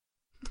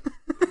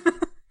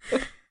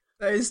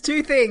 Those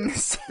two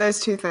things.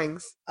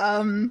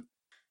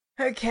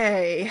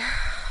 Okay.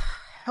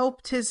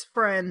 Helped his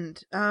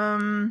friend.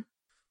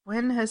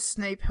 When has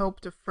Snape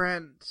helped a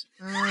friend?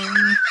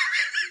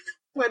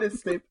 When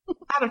has Snape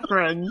had a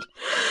friend?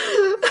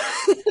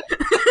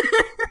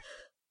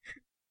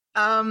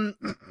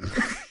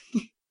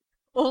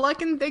 All I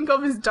can think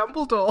of is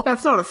Dumbledore.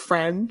 That's not a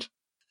friend.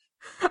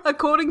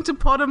 According to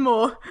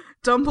Pottermore,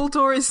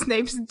 Dumbledore is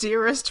Snape's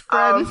dearest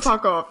friend. Oh,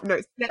 fuck off. No,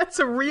 that's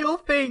a real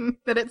thing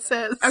that it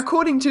says.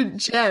 According to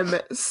Gem,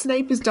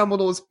 Snape is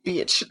Dumbledore's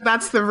bitch.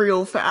 That's the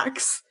real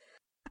facts.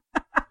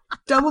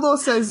 Dumbledore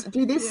says,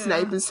 do this,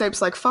 Snape, and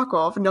Snape's like, fuck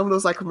off, and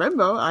Dumbledore's like,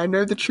 remember, I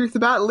know the truth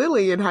about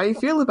Lily and how you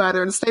feel about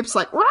her, and Snape's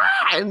like, wah!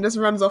 And just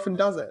runs off and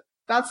does it.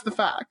 That's the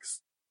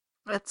facts.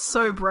 That's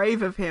so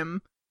brave of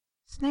him.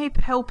 Snape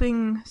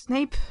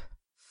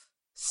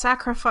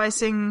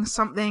sacrificing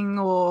something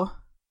or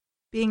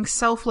being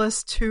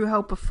selfless to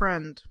help a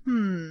friend.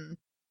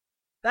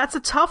 That's a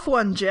tough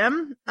one,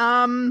 Gem.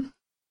 I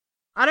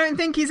don't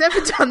think he's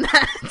ever done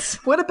that.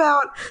 What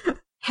about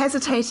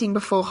hesitating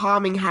before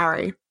harming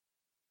Harry?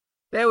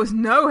 There was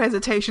no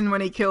hesitation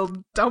when he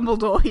killed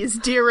Dumbledore, his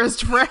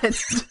dearest friend.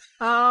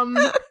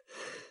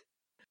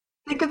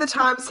 Think of the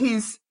times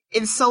he's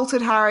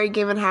insulted Harry,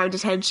 given Harry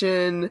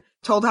detention,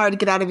 told Harry to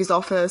get out of his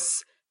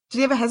office. Did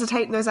he ever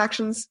hesitate in those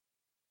actions?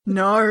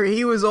 No,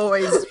 he was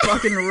always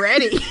fucking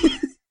ready.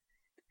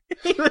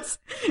 He was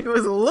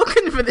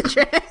looking for the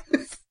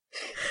chance.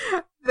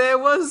 There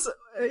was,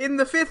 in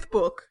the 5th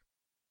book,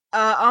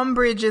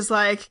 Umbridge is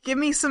like, give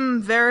me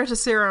some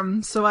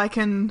Veritaserum so I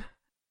can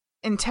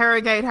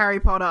interrogate Harry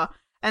Potter.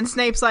 And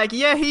Snape's like,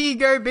 yeah, here you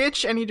go,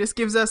 bitch. And he just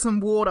gives her some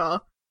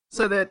water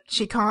so that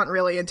she can't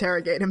really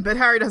interrogate him. But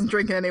Harry doesn't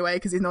drink it anyway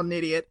because he's not an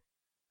idiot.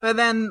 But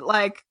then,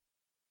 like,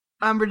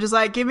 Umbridge is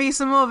like, give me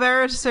some more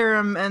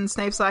Veritaserum. And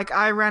Snape's like,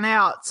 I ran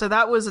out. So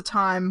that was a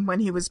time when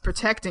he was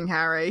protecting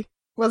Harry.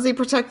 Was he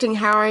protecting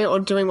Harry or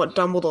doing what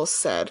Dumbledore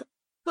said?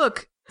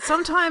 Look,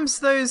 sometimes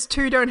those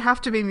two don't have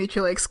to be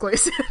mutually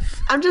exclusive.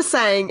 I'm just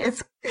saying,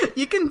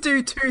 you can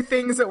do two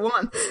things at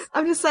once.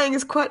 I'm just saying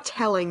it's quite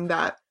telling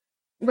that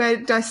we're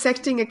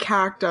dissecting a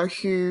character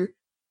who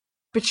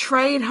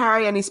betrayed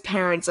Harry and his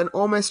parents and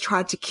almost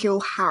tried to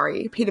kill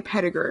Harry, Peter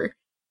Pettigrew,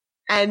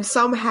 and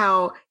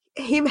somehow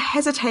him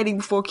hesitating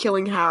before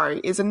killing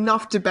Harry is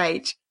enough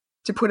debate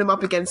to put him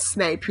up against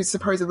Snape, who's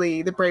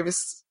supposedly the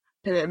bravest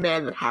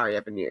man that Harry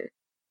ever knew.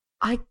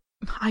 I'm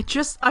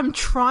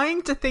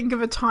trying to think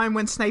of a time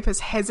when Snape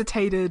has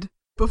hesitated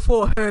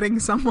before hurting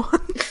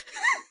someone.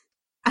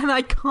 And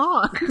I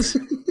can't.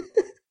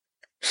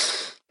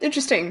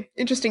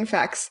 Interesting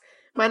facts.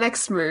 My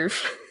next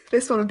move.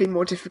 This one would be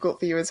more difficult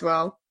for you as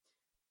well.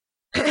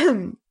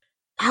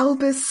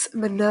 Albus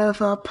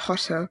Minerva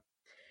Potter.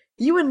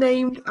 You were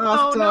named after...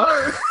 Oh,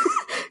 no.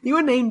 You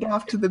were named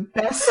after the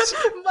best...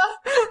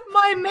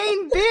 my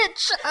main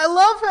bitch! I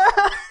love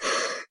her!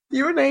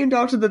 You were named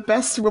after the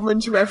best woman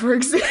to ever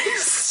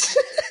exist.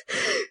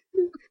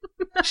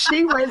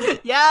 She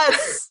went...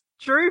 Yes!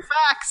 True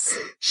facts!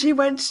 She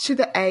went to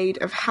the aid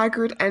of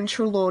Hagrid and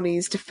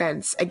Trelawney's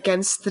defense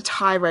against the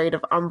tirade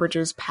of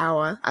Umbridge's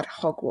power at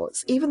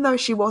Hogwarts, even though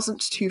she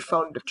wasn't too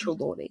fond of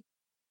Trelawney.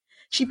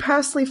 She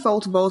personally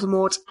fought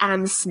Voldemort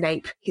and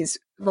Snape,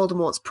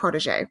 Voldemort's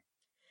protege.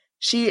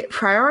 She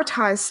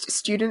prioritized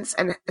students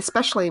and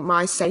especially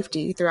my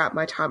safety throughout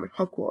my time at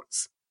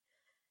Hogwarts.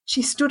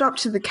 She stood up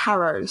to the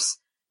Carrows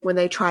when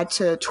they tried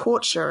to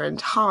torture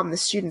and harm the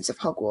students of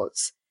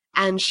Hogwarts,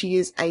 and she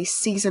is a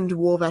seasoned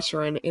war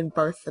veteran in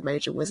both the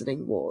major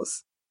Wizarding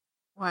Wars.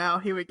 Wow,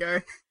 here we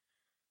go.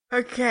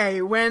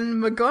 Okay, when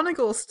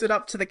McGonagall stood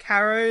up to the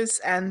Carrows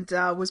and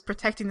was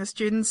protecting the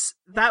students,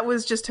 that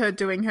was just her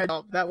doing her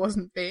job. That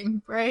wasn't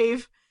being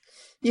brave.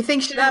 You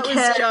think she didn't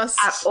care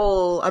at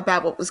all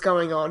about what was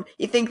going on?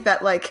 You think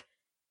that, like...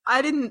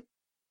 I didn't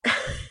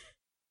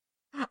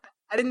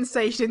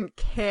say she didn't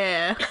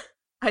care.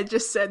 I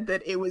just said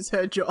that it was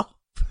her job.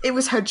 It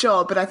was her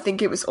job, but I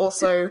think it was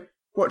also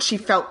what she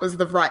felt was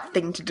the right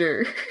thing to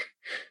do.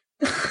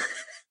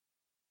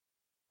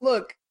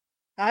 Look,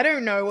 I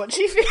don't know what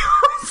she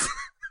feels.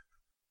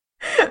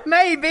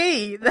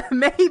 Maybe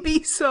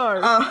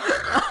so.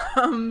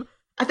 I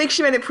think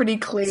she made it pretty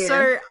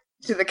clear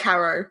to the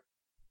Carrow.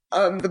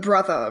 The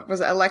brother,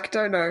 was it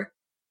Alecto? No.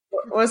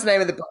 What was the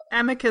name of the brother?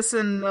 Amicus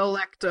and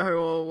Alecto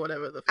or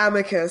whatever the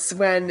Amicus,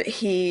 when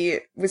he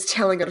was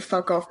telling her to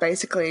fuck off,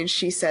 basically, and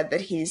she said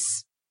that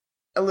he's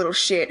a little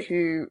shit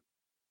who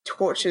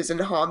tortures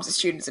and harms the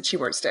students and she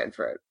won't stand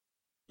for it.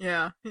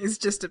 Yeah, he's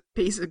just a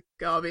piece of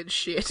garbage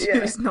shit. Yeah.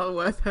 Who's not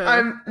worth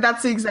her.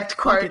 That's the exact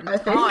quote, I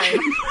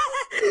think.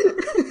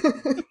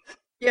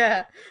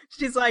 Yeah.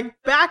 She's like,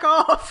 back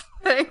off!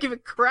 I don't give a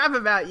crap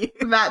about you.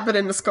 That, but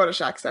in a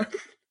Scottish accent.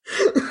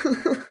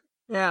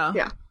 Yeah.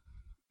 Yeah.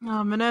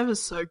 Oh,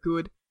 Minerva's so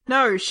good.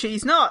 No,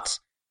 she's not.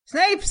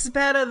 Snape's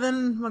better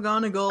than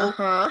McGonagall.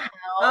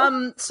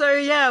 Uh-huh. So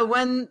yeah,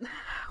 when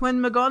when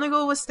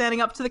McGonagall was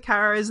standing up to the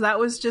Carrows, that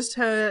was just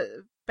her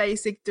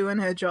basic doing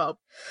her job.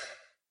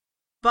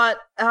 But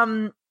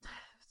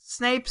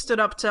Snape stood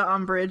up to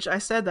Umbridge. I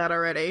said that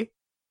already.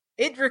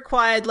 It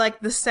required like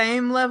the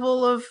same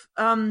level of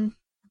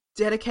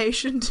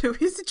dedication to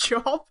his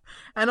job,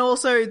 and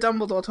also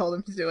Dumbledore told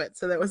him to do it,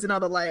 so there was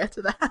another layer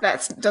to that.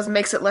 That does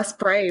makes it less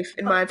brave,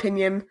 in my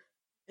opinion.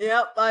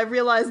 Yep, I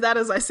realised that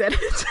as I said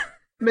it.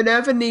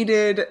 Minerva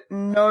needed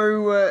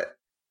no...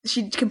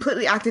 she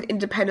completely acted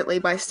independently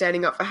by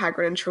standing up for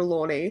Hagrid and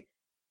Trelawney.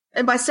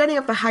 And by standing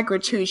up for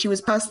Hagrid too, she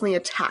was personally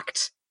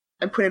attacked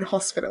and put in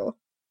hospital.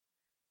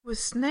 Was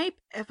Snape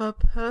ever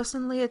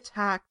personally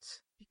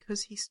attacked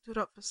because he stood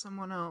up for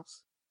someone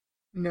else?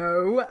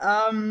 No.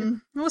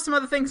 What were some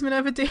other things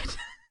Minerva did?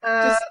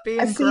 Just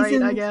being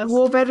great, I guess.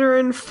 War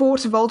veteran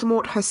fought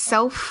Voldemort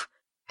herself,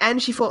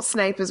 and she fought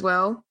Snape as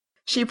well.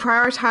 She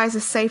prioritized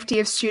the safety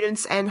of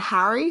students and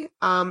Harry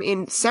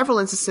in several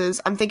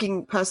instances. I'm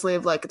thinking personally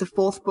of like the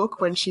fourth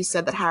book when she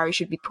said that Harry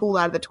should be pulled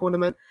out of the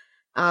tournament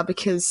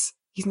because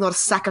he's not a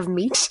sack of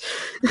meat.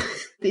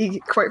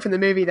 The quote from the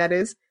movie, that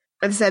is.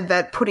 And said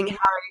that putting Harry...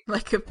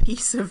 Like a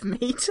piece of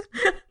meat?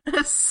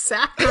 A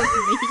sack of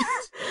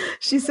meat?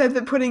 She said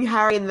that putting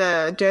Harry in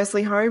the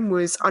Dursley home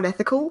was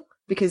unethical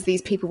because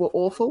these people were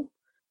awful.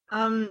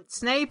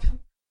 Snape,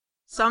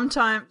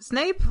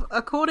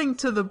 according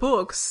to the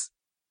books,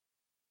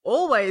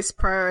 always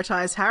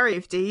prioritized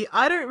Harry.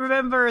 I don't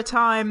remember a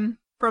time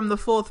from the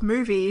fourth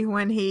movie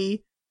when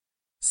he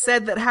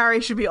said that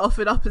Harry should be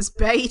offered up as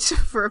bait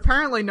for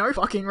apparently no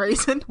fucking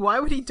reason. Why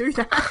would he do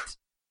that?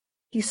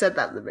 He said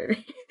that in the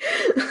movie.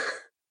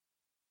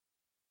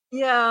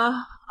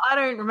 Yeah, I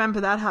don't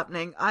remember that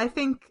happening. I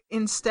think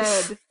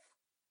instead,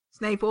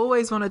 Snape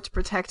always wanted to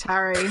protect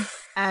Harry,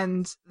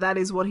 and that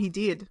is what he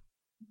did.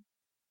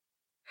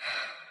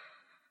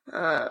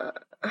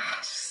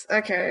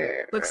 Okay.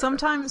 Look,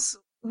 sometimes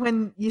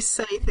when you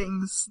say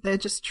things, they're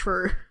just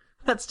true.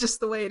 That's just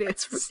the way it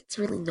is. It's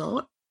really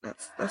not.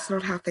 That's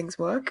not how things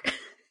work.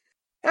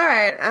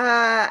 Alright,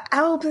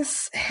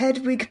 Albus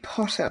Hedwig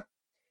Potter.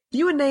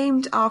 You were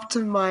named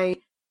after my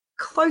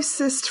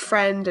closest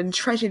friend and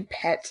treasured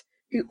pet,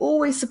 who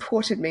always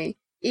supported me,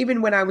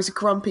 even when I was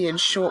grumpy and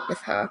short with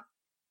her.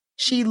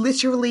 She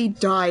literally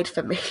died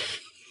for me.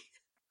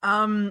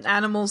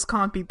 Animals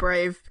can't be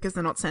brave because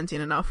they're not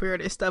sentient enough. We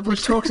already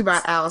established We've talked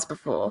about owls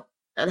before,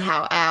 and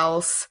how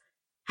owls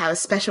have a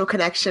special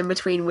connection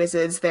between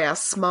wizards. They are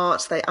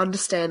smart, they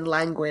understand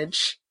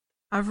language.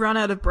 I've run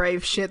out of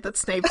brave shit that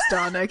Snape's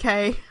done,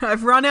 okay?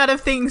 I've run out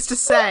of things to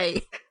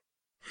say.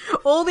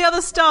 All the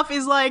other stuff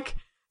is like,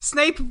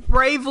 Snape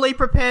bravely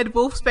prepared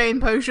Wolfsbane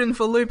potion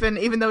for Lupin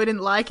even though he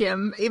didn't like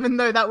him, even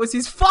though that was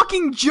his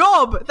fucking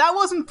job! That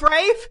wasn't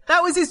brave!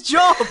 That was his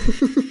job!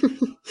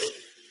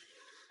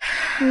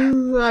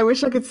 I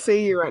wish I could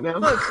see you right now.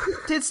 Look,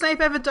 did Snape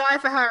ever die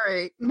for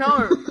Harry?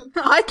 No.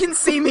 I can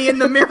see me in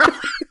the mirror.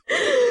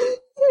 Did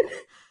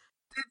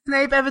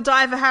Snape ever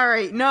die for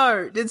Harry?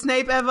 No. Did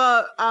Snape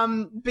ever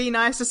be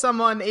nice to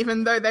someone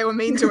even though they were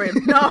mean to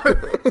him? No.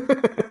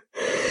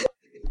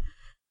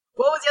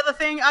 What was the other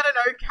thing? I don't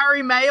know.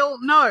 Carry mail?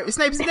 No.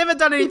 Snape's never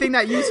done anything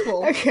that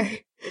useful.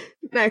 Okay.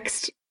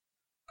 Next.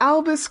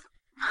 Albus...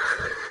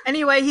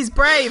 Anyway, he's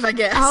brave, I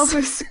guess.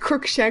 Albus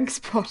Crookshanks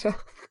Potter.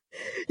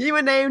 You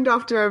were named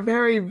after a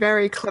very,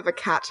 very clever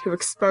cat who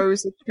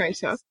exposed a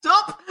traitor.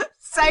 Stop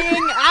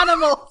saying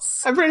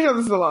animals! I'm pretty sure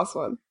this is the last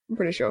one. I'm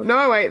pretty sure.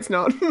 No, wait, it's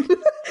not.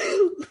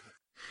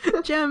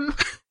 Gem.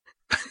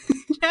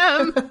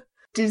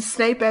 Did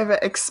Snape ever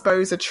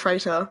expose a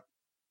traitor?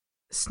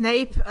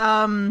 Snape,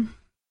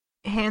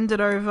 handed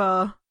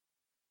over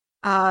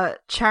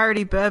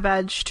Charity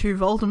Burbage to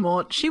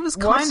Voldemort. She was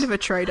kind of a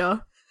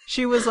traitor.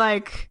 She was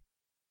like...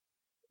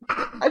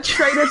 A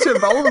traitor to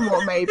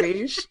Voldemort,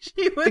 maybe.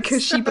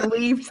 Because she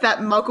believed that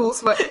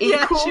muggles were equal.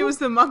 Yeah, she was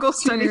the muggle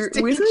studies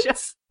teacher.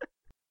 Wizards?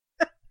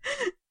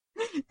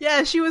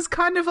 Yeah, she was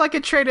kind of like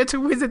a traitor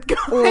to wizard guy.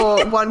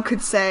 Or one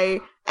could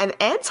say, an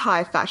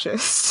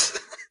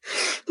anti-fascist.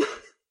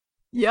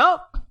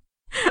 Yup.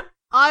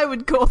 I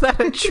would call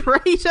that a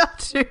traitor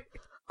to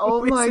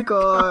Oh my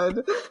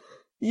god.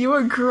 You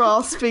are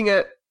grasping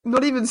at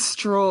not even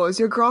straws.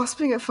 You're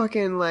grasping at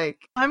fucking, like...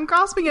 I'm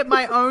grasping at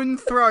my own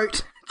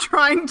throat,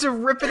 trying to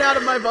rip it out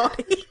of my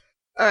body.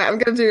 Alright, I'm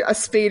gonna do a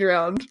speed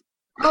round.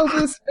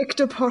 Albus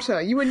Victor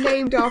Potter. You were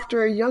named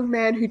after a young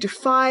man who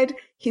defied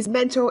his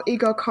mentor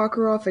Igor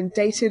Karkaroff and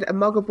dated a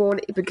Muggleborn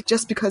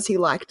just because he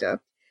liked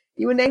her.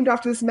 You were named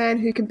after this man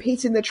who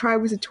competed in the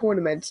Triwizard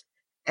Tournament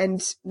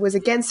and was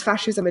against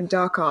fascism and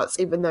dark arts,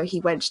 even though he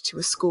went to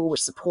a school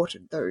which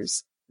supported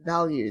those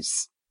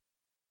values.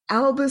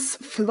 Albus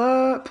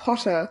Fleur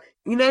Potter.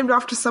 You named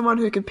after someone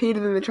who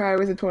competed in the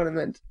Triwizard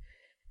Tournament,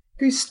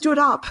 who stood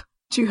up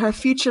to her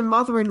future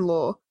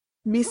mother-in-law,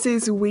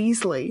 Mrs.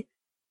 Weasley,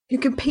 who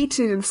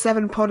competed in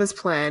Seven Potters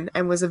Plan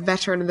and was a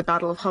veteran in the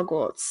Battle of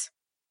Hogwarts.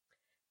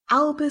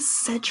 Albus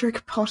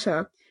Cedric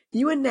Potter.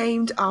 You were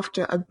named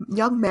after a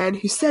young man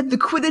who said the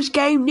Quidditch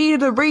game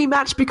needed a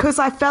rematch because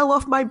I fell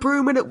off my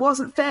broom and it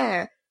wasn't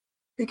fair,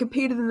 who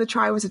competed in the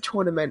Triwizard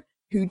Tournament,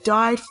 who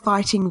died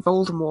fighting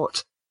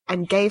Voldemort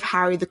and gave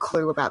Harry the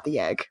clue about the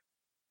egg?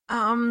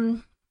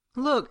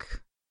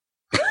 Look.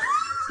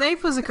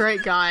 Snape was a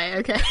great guy,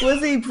 okay?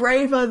 Was he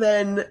braver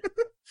than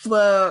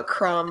Fleur,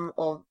 Krum,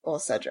 or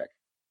Cedric?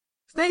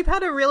 Snape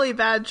had a really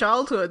bad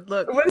childhood.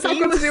 Look, what does that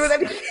got to do with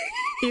anything?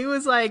 He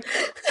was like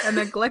a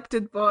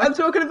neglected boy. I'm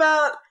talking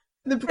about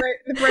the bravery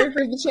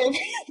of the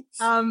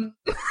champions.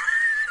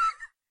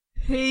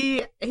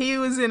 He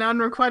was in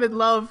unrequited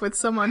love with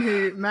someone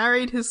who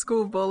married his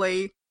school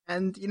bully,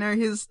 and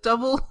his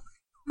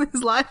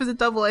life as a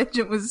double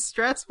agent was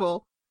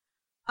stressful.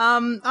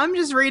 I'm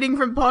just reading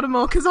from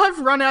Pottermore because I've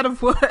run out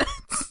of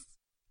words.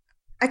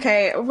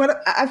 Okay,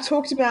 what I've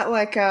talked about,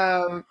 like,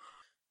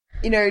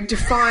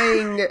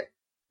 defying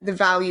the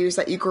values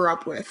that you grew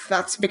up with.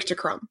 That's Victor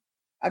Krum.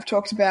 I've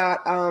talked about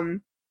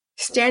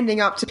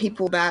standing up to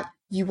people that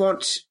you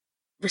want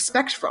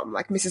respect from,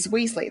 like Mrs.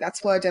 Weasley.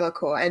 That's Fleur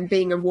Delacour, and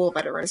being a war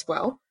veteran as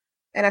well.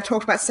 And I've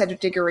talked about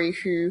Cedric Diggory,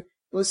 who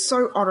was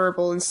so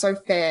honourable and so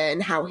fair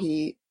in how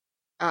he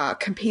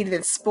competed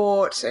in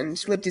sport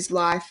and lived his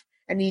life.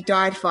 And he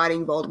died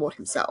fighting Voldemort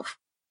himself.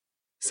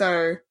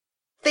 So,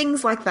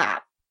 things like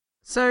that.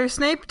 So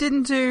Snape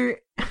didn't do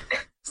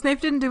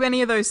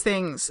any of those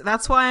things.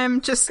 That's why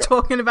I'm just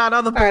talking about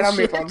other bullshit.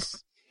 Alright, I'll move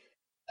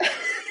on.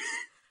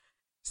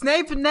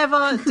 Snape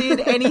never did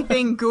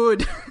anything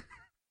good.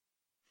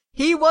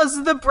 He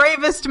was the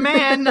bravest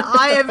man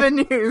I ever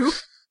knew.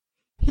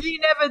 He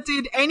never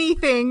did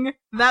anything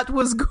that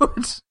was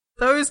good.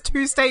 Those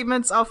two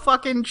statements are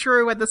fucking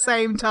true at the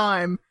same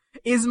time,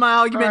 is my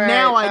argument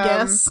now, I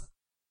guess.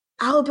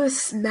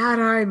 Albus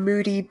Mad-Eye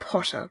Moody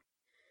Potter.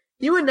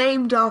 You were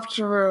named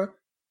after a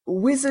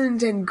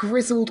wizened and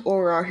grizzled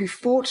Auror who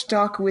fought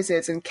dark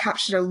wizards and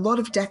captured a lot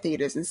of Death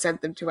Eaters and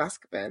sent them to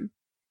Azkaban.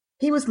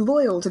 He was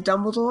loyal to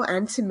Dumbledore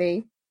and to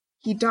me.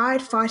 He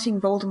died fighting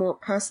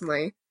Voldemort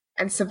personally,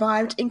 and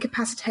survived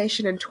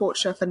incapacitation and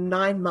torture for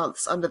 9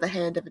 months under the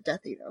hand of a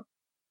Death Eater.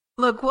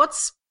 Look,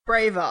 what's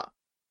braver?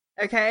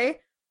 Okay?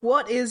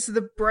 What is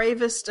the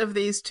bravest of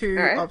these two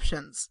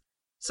options?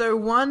 So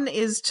one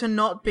is to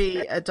not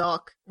be a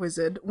dark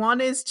wizard. One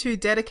is to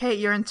dedicate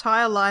your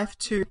entire life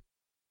to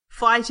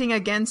fighting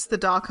against the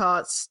dark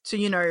arts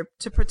to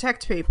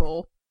protect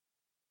people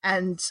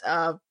and,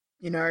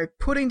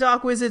 putting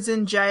dark wizards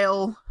in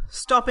jail,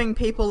 stopping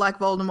people like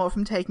Voldemort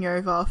from taking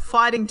over,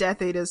 fighting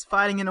Death Eaters,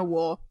 fighting in a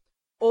war.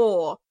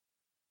 Or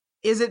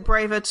is it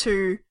braver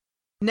to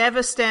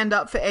never stand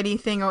up for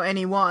anything or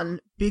anyone,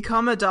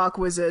 become a dark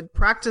wizard,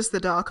 practice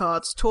the dark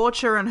arts,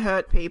 torture and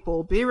hurt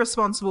people, be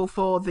responsible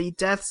for the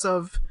deaths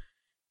of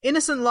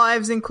innocent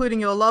lives,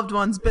 including your loved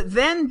ones, but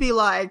then be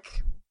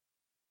like,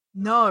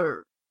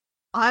 no,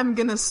 I'm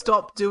gonna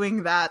stop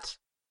doing that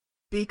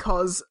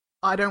because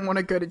I don't want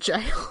to go to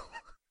jail.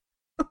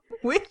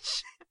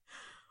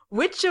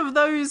 Which of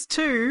those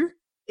two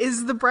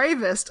is the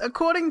bravest?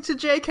 According to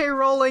J.K.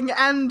 Rowling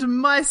and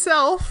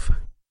myself,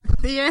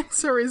 the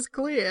answer is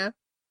clear.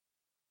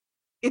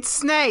 It's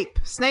Snape.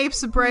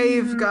 Snape's a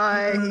brave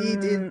guy. He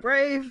did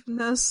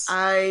braveness.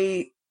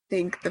 I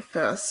think the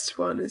first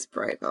one is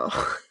braver.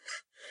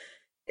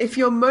 If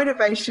your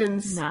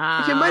motivations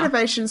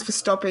for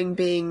stopping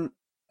being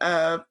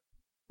a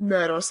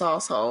murderous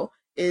asshole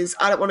is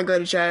I don't want to go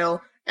to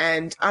jail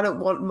and I don't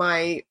want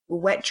my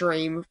wet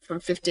dream from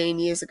 15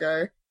 years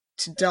ago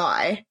to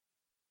die,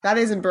 that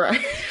isn't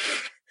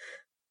brave.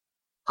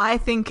 I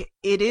think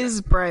it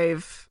is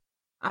brave.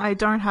 I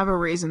don't have a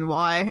reason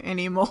why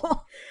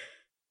anymore.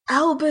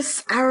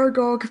 Albus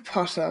Aragog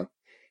Potter.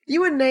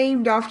 You were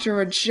named after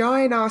a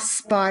giant-ass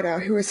spider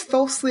who was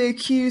falsely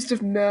accused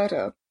of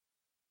murder,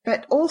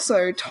 but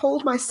also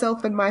told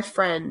myself and my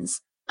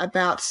friends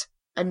about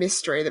a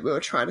mystery that we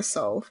were trying to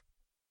solve.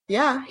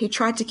 Yeah, he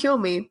tried to kill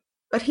me,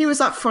 but he was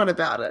upfront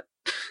about it.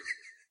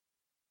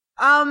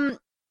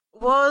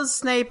 Was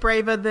Snape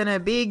braver than a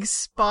big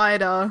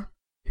spider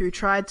who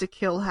tried to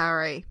kill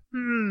Harry?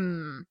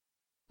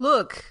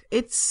 Look,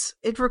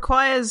 it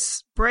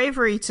requires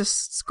bravery to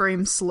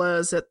scream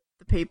slurs at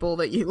the people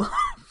that you love.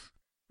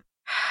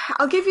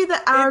 I'll give you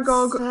that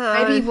Aragog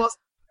maybe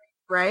wasn't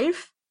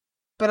brave,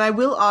 but I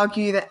will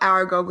argue that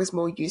Aragog was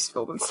more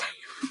useful than Snape.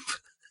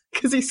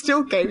 Because he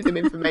still gave them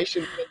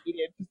information they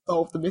needed to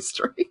solve the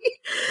mystery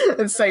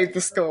and save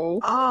the school.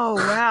 Oh,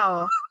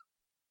 wow.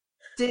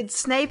 Did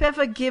Snape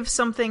ever give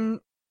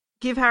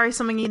Harry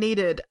something he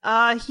needed?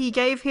 He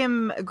gave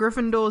him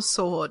Gryffindor's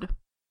sword.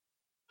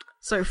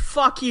 So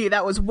fuck you,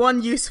 that was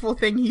one useful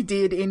thing he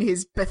did in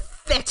his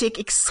pathetic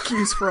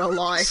excuse for a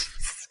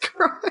life.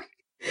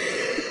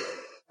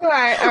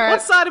 Alright.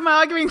 What side am I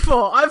arguing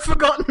for? I've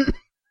forgotten.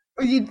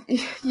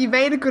 You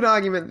made a good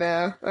argument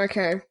there.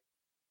 Okay.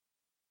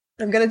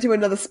 I'm gonna do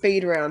another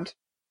speed round.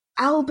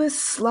 Albus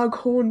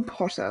Slughorn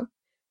Potter.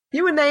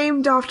 You were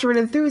named after an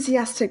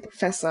enthusiastic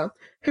professor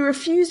who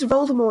refused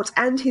Voldemort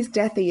and his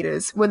Death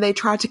Eaters when they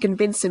tried to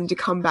convince him to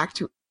come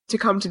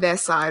to their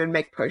side and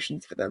make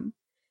potions for them.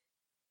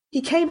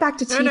 He came back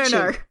to teaching.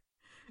 No.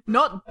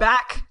 Not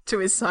back to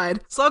his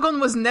side. Slughorn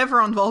was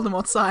never on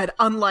Voldemort's side,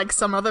 unlike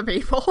some other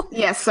people.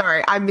 Yeah,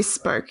 sorry, I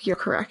misspoke. You're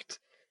correct.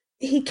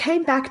 he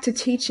came back to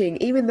teaching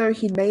even though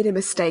he'd made a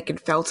mistake and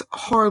felt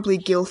horribly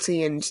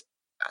guilty and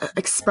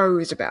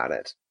exposed about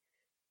it.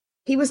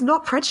 He was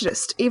not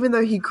prejudiced, even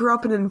though he grew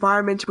up in an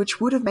environment which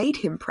would have made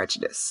him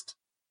prejudiced.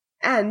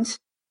 And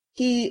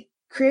he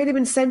created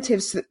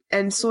incentives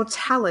and saw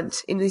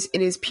talent in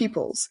his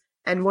pupils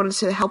and wanted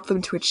to help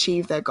them to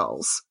achieve their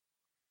goals.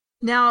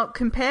 Now,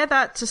 compare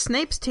that to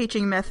Snape's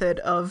teaching method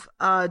of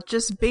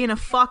just being a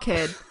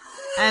fuckhead,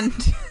 and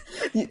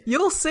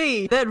you'll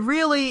see that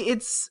really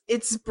it's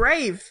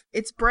brave.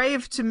 It's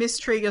brave to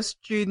mistreat your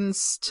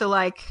students, to,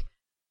 like,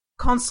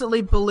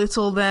 constantly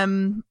belittle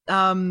them,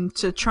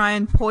 to try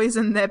and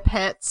poison their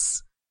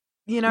pets.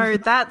 You know,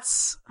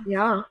 that's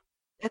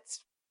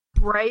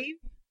brave,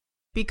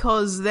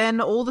 because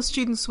then all the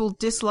students will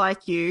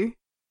dislike you,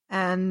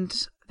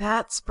 and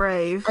that's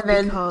brave. And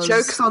then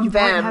jokes on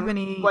them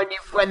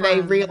when they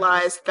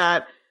realize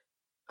that,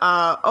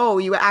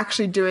 you were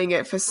actually doing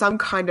it for some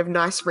kind of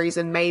nice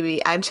reason,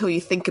 maybe, until you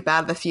think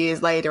about it a few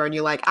years later and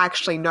you're like,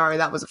 actually, no,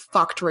 that was a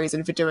fucked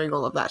reason for doing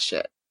all of that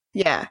shit.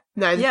 Yeah.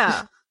 No.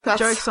 Yeah.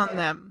 Jokes on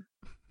them.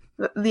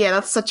 Yeah,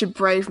 that's such a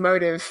brave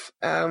motive.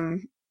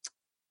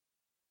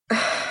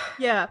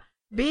 Yeah.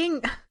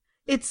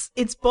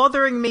 It's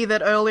bothering me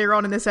that earlier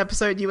on in this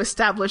episode you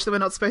established that we're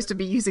not supposed to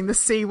be using the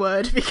C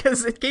word,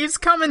 because it keeps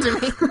coming to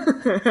me.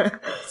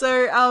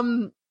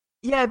 So,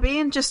 yeah,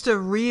 being just a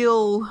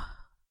real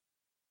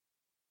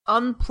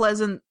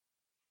unpleasant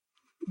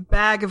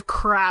bag of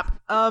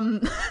crap,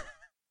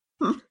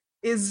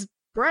 is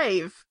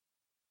brave,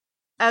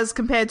 as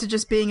compared to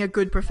just being a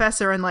good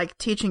professor and, like,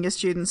 teaching his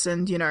students.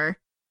 And, you know,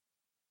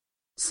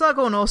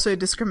 Slughorn also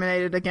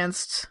discriminated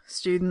against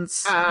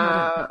students.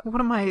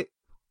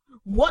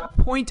 What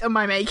point am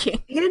I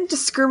making? He didn't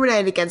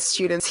discriminate against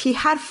students. He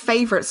had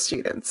favourite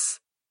students.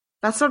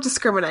 That's not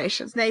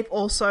discrimination. Snape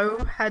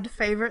also had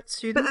favourite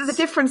students. But the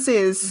difference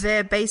is...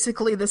 they're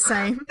basically the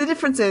same. The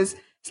difference is,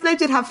 Snape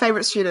did have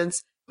favourite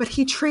students, but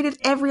he treated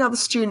every other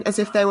student as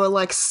if they were,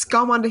 like,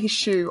 scum under his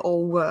shoe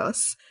or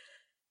worse.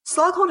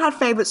 Slughorn had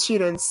favourite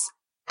students,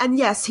 and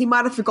yes, he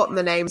might have forgotten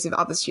the names of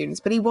other students,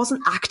 but he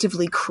wasn't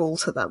actively cruel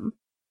to them.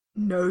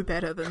 No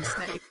better than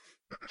Snape.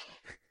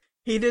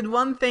 He did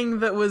one thing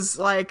that was,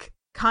 like,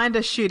 kinda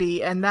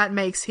shitty, and that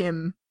makes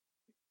him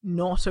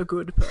not a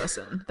good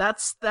person.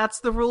 That's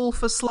the rule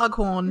for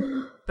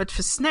Slughorn. But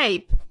for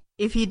Snape,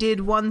 if he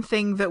did one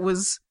thing that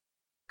was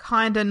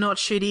kinda not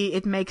shitty,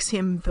 it makes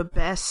him the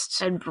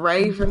best and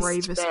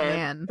bravest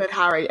man that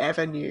Harry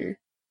ever knew.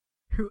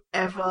 Who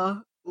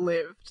ever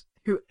lived.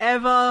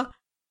 Whoever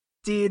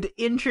did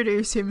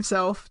introduce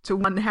himself to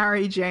one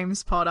Harry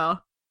James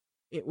Potter,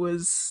 it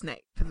was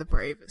Snape, the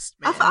bravest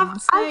man.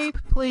 Snape,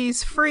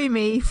 please free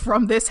me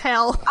from this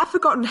hell. I've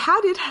forgotten,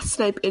 how did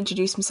Snape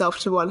introduce himself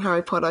to one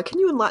Harry Potter? Can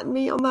you enlighten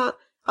me on that?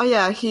 Oh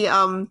yeah, he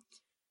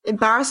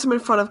embarrassed him in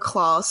front of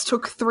class,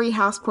 took 3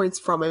 house points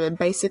from him, and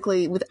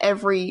basically, with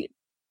every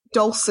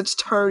dulcet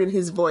tone in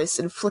his voice,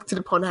 inflicted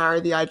upon Harry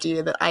the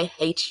idea that I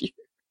hate you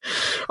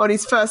on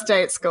his first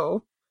day at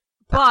school.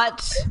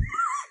 But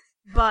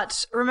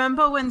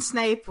remember when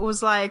Snape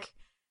was like,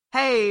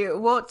 hey,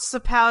 what's the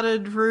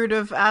powdered root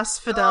of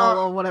asphodel,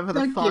 or whatever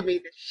the fuck? Give me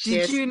the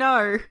shit. Did you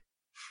know?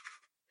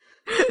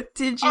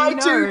 I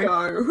do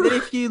know that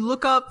if you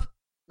look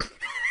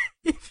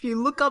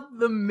up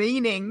the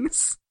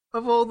meanings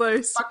of all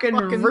those fucking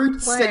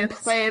roots and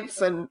plants,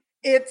 and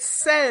it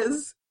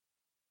says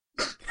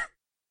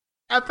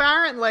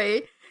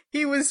apparently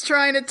he was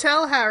trying to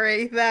tell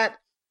Harry that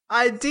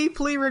I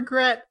deeply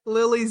regret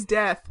Lily's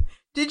death.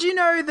 Did you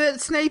know that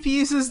Snape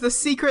uses the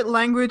secret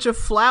language of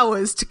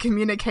flowers to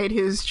communicate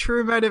his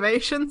true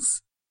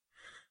motivations?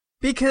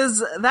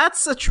 Because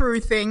that's a true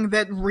thing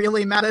that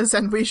really matters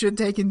and we should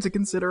take into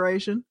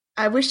consideration.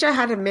 I wish I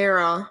had a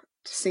mirror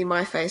to see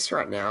my face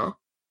right now,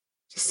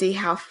 to see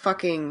how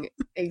fucking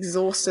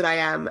exhausted I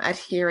am at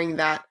hearing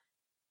that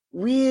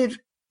weird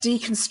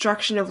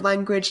deconstruction of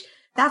language.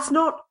 That's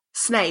not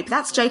Snape,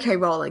 that's J.K.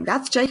 Rowling.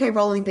 That's J.K.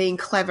 Rowling being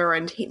clever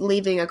and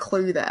leaving a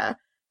clue there.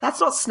 That's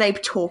not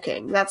Snape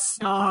talking. That's...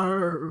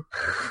 No.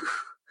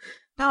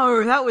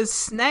 No, that was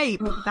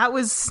Snape. That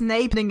was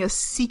Snape sending a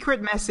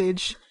secret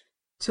message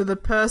to the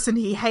person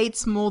he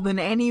hates more than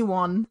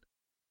anyone.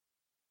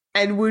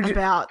 And would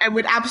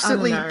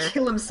absolutely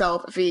kill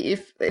himself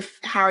if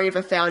Harry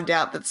ever found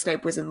out that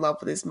Snape was in love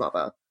with his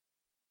mother.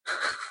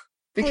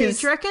 Because hey,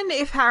 do you reckon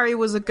if Harry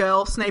was a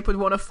girl, Snape would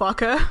want to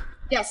fuck her?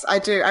 Yes, I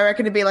do. I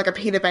reckon it'd be like a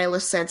Peter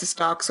Baelish, Sansa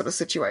Stark sort of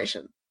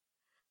situation.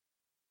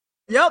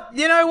 Yep,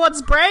 you know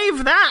what's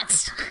brave? That!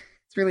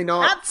 It's really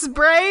not. That's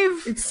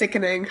brave! It's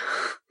sickening.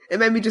 It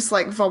made me just,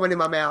 like, vomit in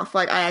my mouth.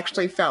 Like, I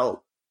actually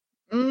felt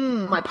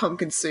my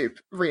pumpkin soup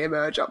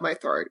re-emerge up my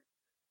throat.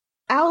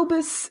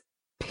 Albus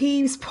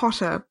Peeves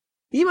Potter.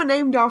 You were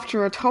named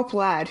after a top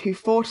lad who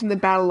fought in the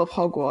Battle of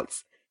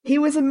Hogwarts. He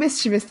was a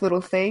mischievous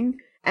little thing,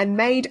 and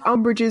made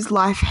Umbridge's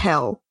life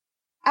hell.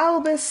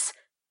 Albus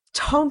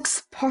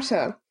Tonks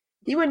Potter.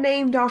 You were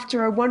named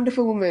after a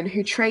wonderful woman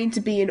who trained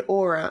to be an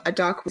Auror, a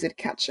dark wizard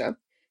catcher.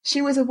 She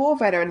was a war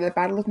veteran in the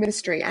Battle of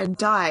Ministry and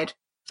died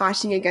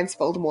fighting against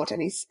Voldemort and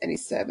his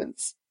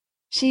servants.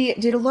 She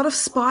did a lot of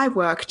spy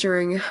work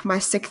during my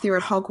 6th year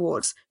at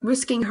Hogwarts,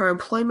 risking her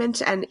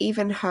employment and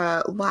even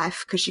her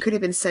life because she could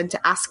have been sent to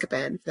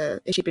Azkaban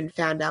if she'd been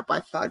found out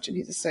by Fudge and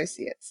his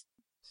associates.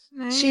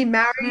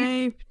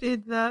 Snape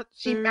did that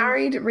too. She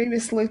married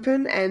Remus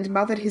Lupin and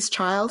mothered his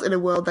child in a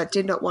world that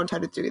did not want her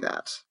to do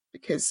that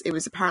because it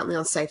was apparently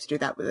unsafe to do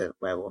that with a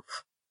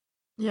werewolf.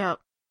 Yep.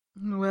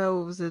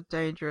 Werewolves are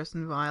dangerous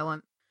and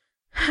violent.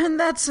 And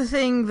that's the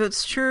thing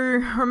that's true.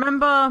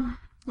 Remember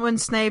when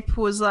Snape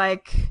was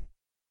like,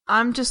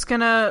 I'm just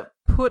gonna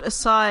put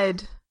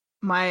aside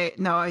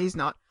no, he's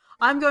not.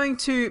 I'm going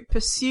to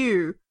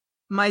pursue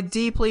my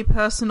deeply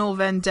personal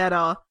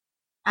vendetta,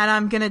 and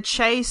I'm gonna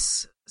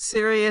chase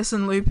Sirius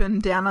and Lupin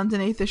down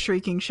underneath the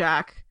Shrieking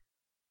Shack,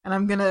 and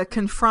I'm gonna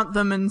confront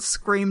them and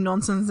scream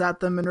nonsense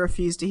at them and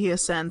refuse to hear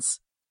sense.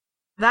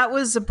 That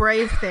was a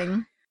brave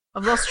thing.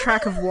 I've lost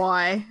track of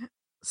why.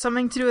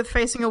 Something to do with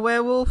facing a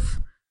werewolf?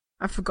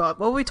 I forgot.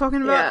 What were we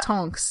talking about? Yeah.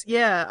 Tonks.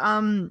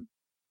 Yeah,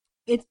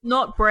 it's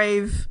not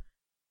brave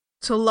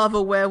to love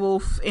a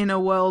werewolf in a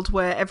world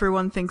where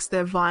everyone thinks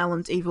they're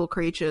violent, evil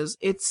creatures.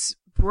 It's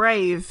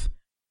brave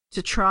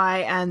to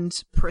try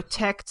and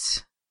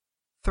protect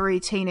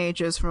 3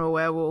 teenagers from a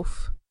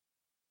werewolf.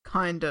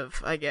 Kind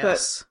of, I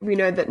guess. But we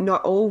know that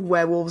not all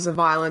werewolves are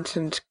violent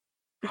and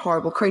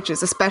horrible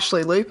creatures,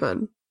 especially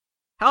Lupin.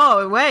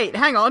 Oh, wait,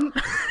 hang on.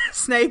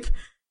 Snape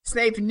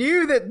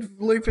knew that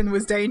Lupin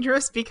was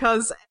dangerous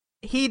because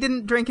he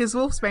didn't drink his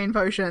Wolfsbane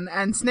potion,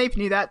 and Snape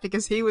knew that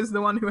because he was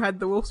the one who had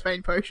the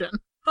Wolfsbane potion.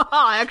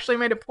 I actually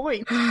made a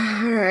point.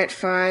 Alright,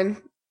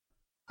 fine.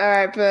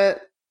 Alright,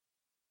 but...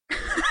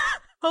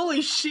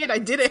 Holy shit, I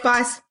did it!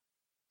 Spice.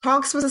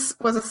 Tonks was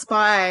a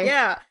spy.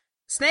 Yeah.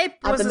 Snape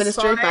at was the a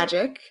Ministry spy. of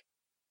Magic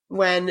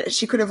when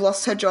she could have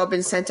lost her job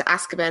and sent to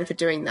Azkaban for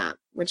doing that,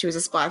 when she was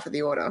a spy for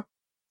the Order.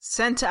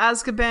 Sent to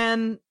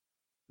Azkaban,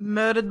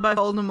 murdered by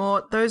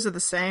Voldemort, those are the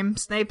same.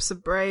 Snape's a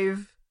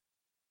brave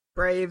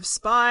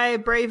spy,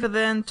 braver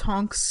than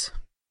Tonks.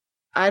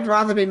 I'd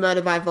rather be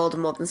murdered by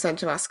Voldemort than sent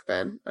to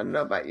Azkaban. I don't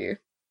know about you.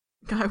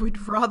 I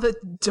would rather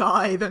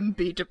die than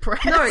be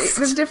depressed. No,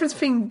 there's a difference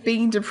between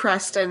being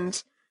depressed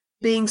and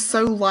being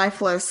so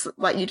lifeless,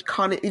 like you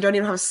don't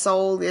even have a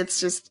soul. It's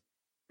just,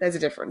 there's a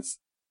difference.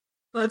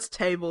 Let's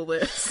table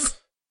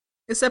this.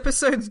 This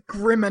episode's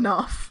grim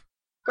enough.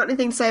 Got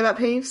anything to say about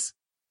Peeves?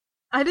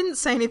 I didn't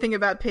say anything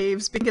about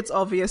Peeves because it's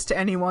obvious to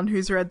anyone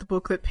who's read the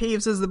book that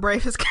Peeves is the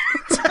bravest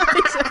character.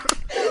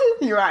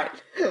 You're right.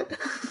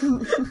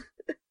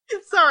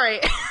 Sorry.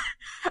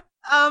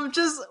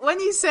 Just when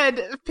you said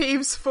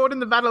Peeves fought in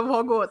the Battle of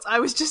Hogwarts,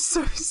 I was just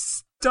so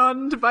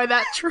stunned by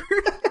that truth.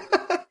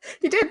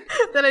 He did.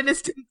 That I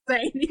just didn't say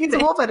anything. He's a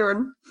war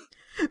veteran.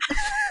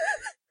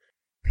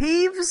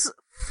 Peeves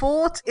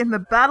fought in the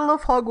Battle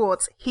of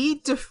Hogwarts. He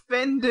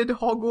defended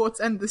Hogwarts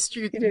and the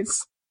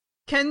students.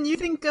 Can you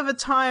think of a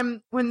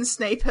time when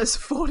Snape has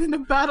fought in a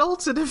battle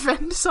to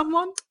defend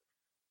someone?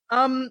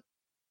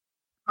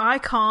 I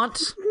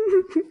can't.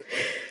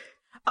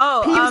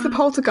 Peeves the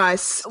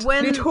Poltergeist,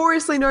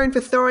 notoriously known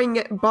for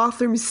throwing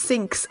bathroom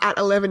sinks at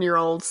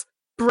 11-year-olds.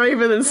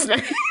 Braver than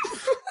Snape.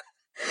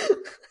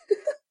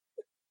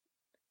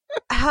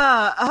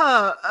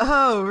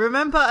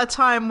 Remember a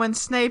time when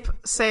Snape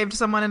saved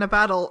someone in a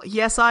battle?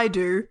 Yes, I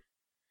do.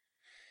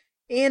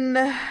 In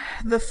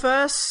the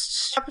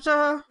first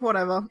chapter,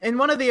 whatever, in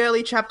one of the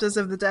early chapters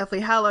of the Deathly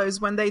Hallows,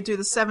 when they do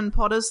the 7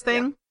 Potters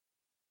thing, yeah.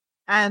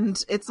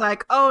 And it's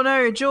like, oh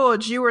no,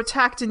 George, you were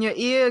attacked and your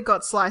ear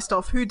got sliced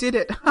off. Who did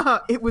it?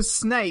 It was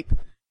Snape.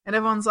 And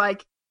everyone's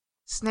like,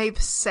 Snape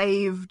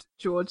saved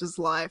George's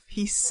life.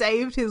 He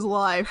saved his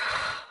life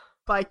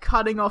by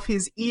cutting off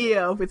his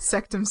ear with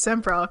Sectum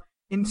Sempra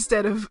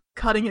instead of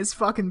cutting his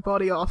fucking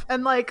body off.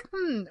 And like,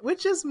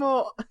 which is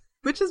more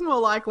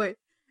likely?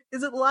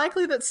 Is it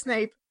likely that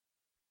Snape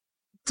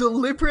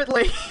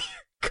deliberately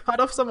cut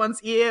off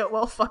someone's ear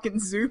while fucking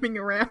zooming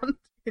around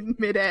in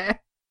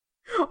midair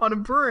on a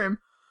broom?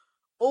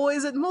 Or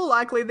is it more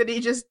likely that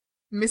he just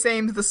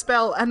misaimed the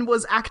spell and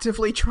was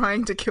actively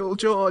trying to kill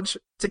George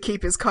to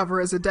keep his cover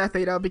as a Death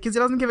Eater because he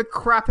doesn't give a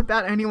crap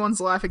about anyone's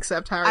life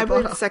except Harry Potter? I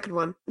believe the second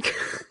one.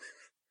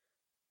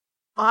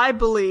 I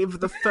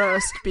believe the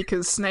first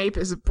because Snape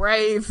is a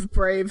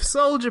brave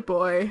soldier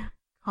boy.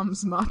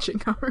 Comes marching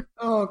home.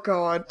 Oh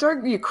god,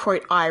 don't you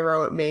quote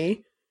Iroh at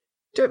me.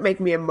 Don't make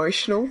me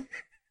emotional.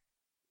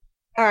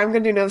 Alright, I'm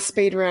gonna do another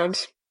speed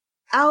round.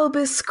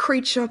 Albus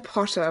Creature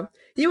Potter.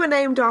 You were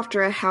named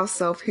after a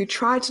house elf who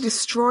tried to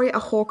destroy a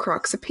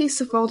Horcrux, a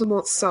piece of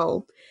Voldemort's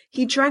soul.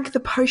 He drank the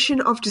potion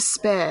of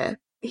despair.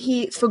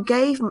 He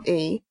forgave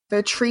me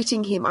for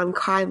treating him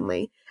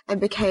unkindly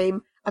and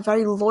became a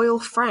very loyal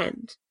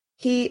friend.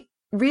 He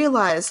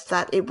realized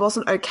that it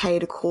wasn't okay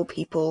to call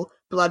people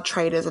blood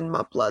traders and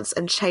mudbloods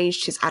and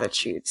changed his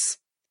attitudes.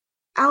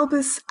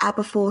 Albus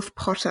Aberforth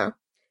Potter.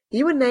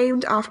 You were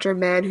named after a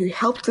man who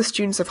helped the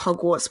students of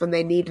Hogwarts when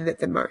they needed it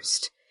the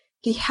most.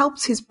 He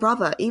helped his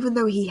brother even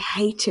though he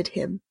hated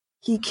him.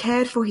 He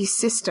cared for his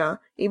sister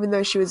even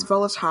though she was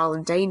volatile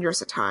and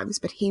dangerous at times,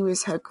 but he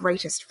was her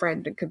greatest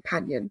friend and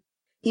companion.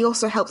 He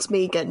also helped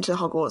me get into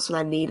Hogwarts when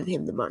I needed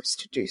him the most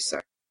to do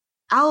so.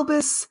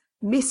 Albus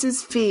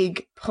Mrs.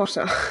 Fig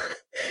Potter.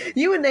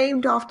 You were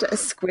named after a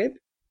squib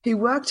who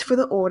worked for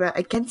the Order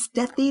against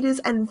Death Eaters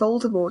and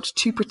Voldemort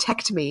to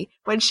protect me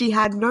when she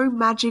had no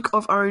magic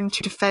of own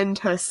to defend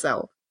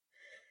herself.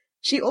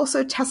 She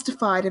also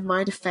testified in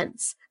my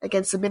defense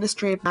against the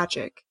Ministry of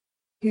Magic,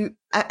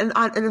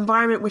 an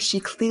environment which she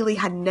clearly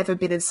had never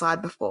been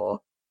inside before,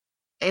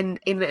 in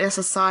a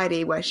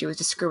society where she was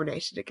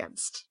discriminated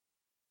against.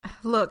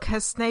 Look,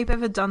 has Snape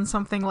ever done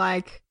something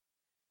like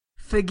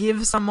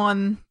forgive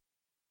someone,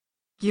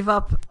 give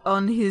up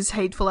on his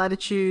hateful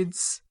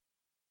attitudes,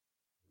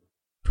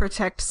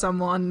 protect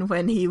someone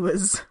when he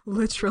was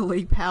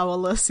literally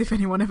powerless if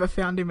anyone ever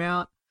found him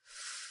out?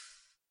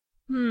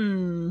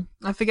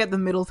 I forget the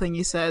middle thing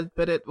you said,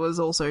 but it was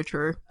also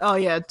true. Oh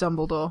yeah,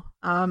 Dumbledore.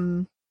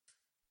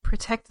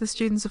 Protect the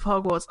students of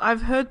Hogwarts.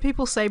 I've heard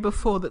people say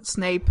before that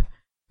Snape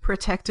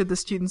protected the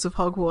students of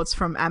Hogwarts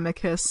from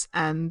Amicus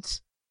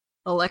and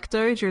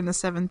Alecto during the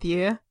 7th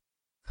year.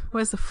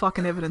 Where's the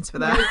fucking evidence for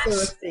that? Where's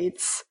the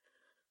receipts?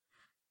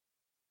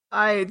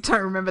 I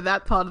don't remember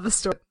that part of the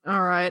story.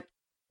 Alright.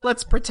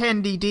 Let's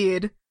pretend he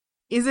did.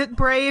 Is it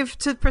brave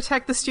to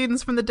protect the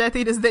students from the Death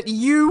Eaters that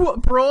you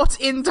brought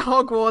into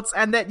Hogwarts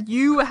and that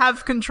you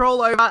have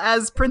control over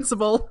as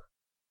principal?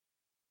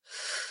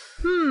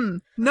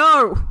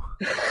 No.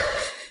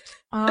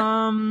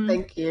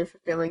 Thank you for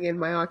filling in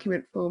my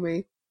argument for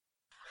me.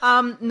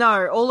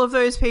 No, all of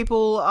those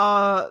people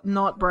are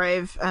not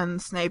brave, and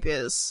Snape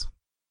is.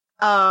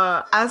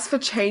 As for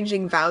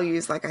changing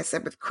values, like I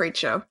said with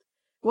Creature,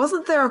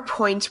 wasn't there a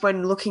point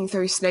when looking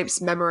through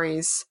Snape's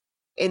memories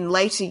in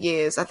later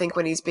years, I think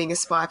when he's being a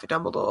spy for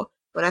Dumbledore,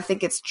 when I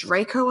think it's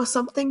Draco or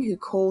something who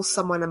calls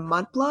someone a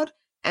mudblood,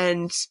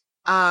 and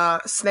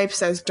Snape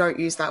says don't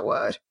use that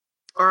word?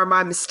 Or am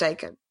I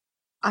mistaken?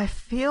 I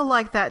feel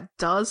like that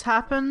does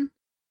happen,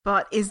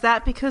 but is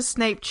that because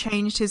Snape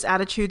changed his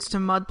attitudes to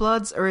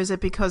mudbloods, or is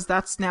it because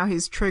that's now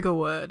his trigger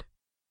word?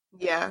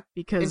 Yeah,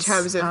 because in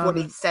terms of what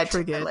he said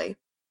triggered. to Ellie.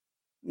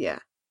 Yeah.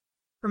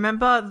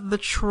 Remember the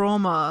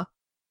trauma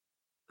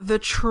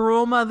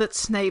that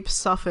Snape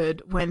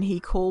suffered when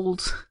he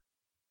called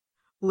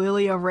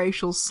Lily a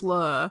racial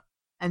slur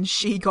and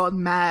she got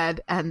mad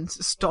and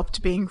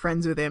stopped being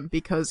friends with him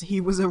because he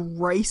was a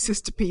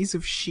racist piece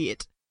of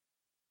shit.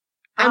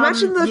 I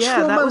imagine the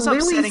trauma Lily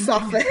upsetting.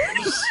 suffered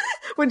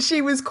when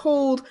she was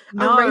called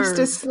a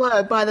racist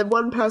slur by the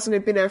one person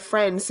who'd been her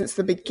friend since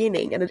the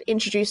beginning and had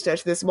introduced her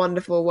to this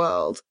wonderful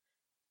world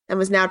and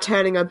was now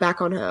turning her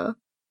back on her.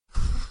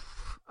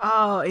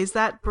 Oh, is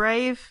that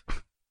brave?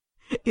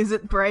 Is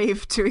it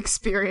brave to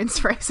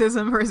experience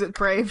racism, or is it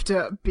brave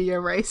to be a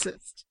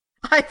racist?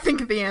 I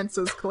think the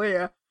answer's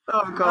clear.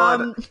 Oh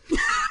god.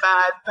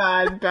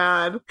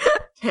 Bad.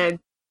 10.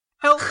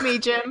 Help me,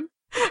 Jim.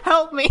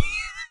 Help me.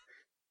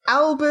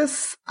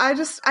 Albus, I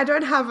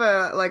don't have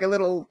a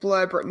little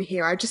blurb written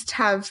here. I just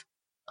have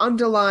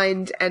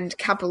underlined and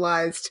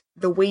capitalized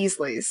the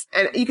Weasleys.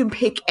 And you can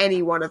pick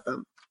any one of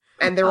them.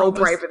 And they're all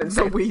braver than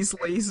Snape. The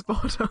Weasleys,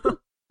 Potter.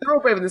 They're all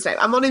braver than Snape.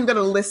 I'm not even going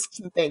to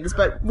list the things,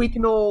 but we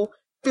can all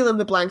fill in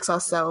the blanks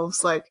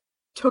ourselves. Like,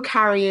 took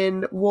Harry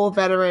in, war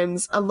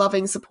veterans, a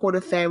loving,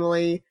 supportive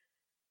family,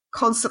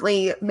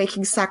 constantly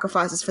making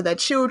sacrifices for their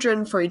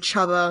children, for each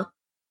other.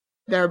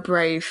 They're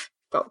brave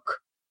folk.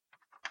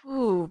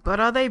 Ooh,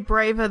 but are they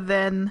braver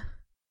than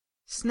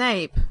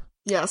Snape?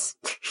 Yes.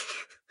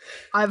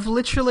 I've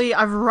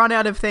run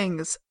out of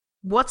things.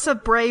 What's a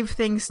brave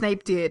thing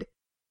Snape did?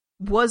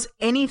 Was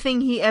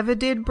anything he ever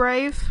did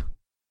brave?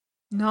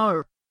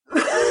 No.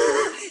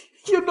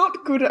 You're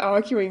not good at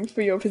arguing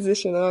for your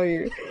position, are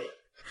you?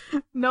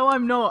 No,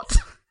 I'm not.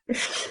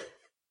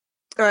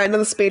 Alright,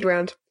 another speed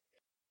round.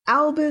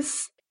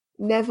 Albus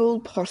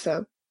Neville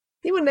Potter.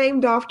 You were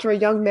named after a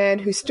young man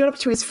who stood up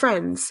to his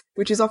friends,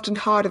 which is often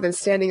harder than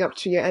standing up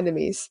to your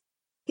enemies.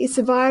 He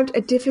survived a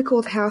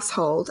difficult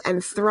household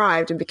and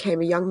thrived and became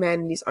a young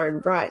man in his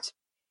own right.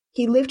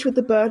 He lived with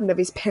the burden of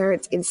his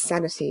parents'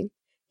 insanity.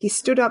 He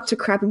stood up to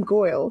Crabbe and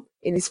Goyle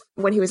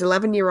when he was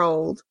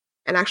 11-year-old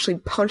and actually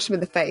punched him in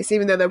the face,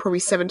 even though they were probably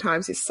 7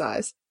 times his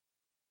size.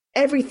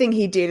 Everything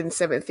he did in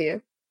 7th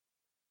year.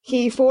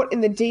 He fought in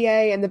the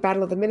DA and the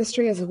Battle of the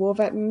Ministry as a war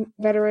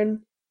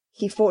veteran.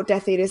 He fought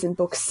Death Eaters in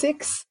Book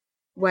 6,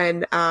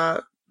 when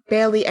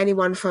barely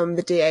anyone from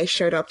the DA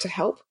showed up to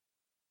help.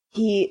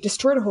 He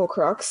destroyed a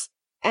Horcrux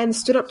and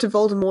stood up to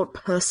Voldemort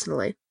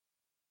personally.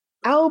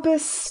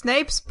 Albus...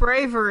 Snape's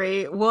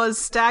bravery was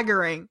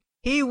staggering.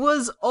 He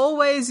was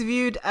always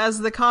viewed as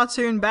the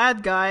cartoon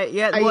bad guy,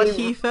 yet what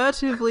he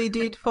furtively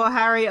did for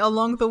Harry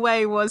along the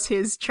way was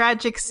his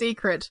tragic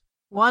secret.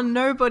 One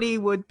nobody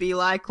would be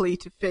likely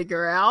to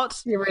figure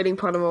out. You're reading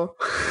Pottermore.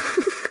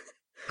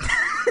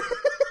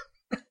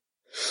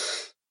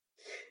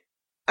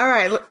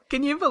 Alright,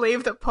 can you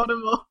believe that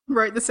Pottermore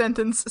wrote the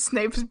sentence,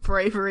 Snape's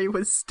bravery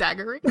was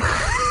staggering?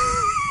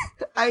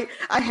 I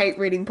hate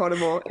reading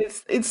Pottermore.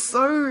 It's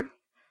so...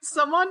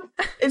 Someone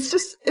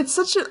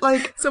such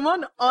a,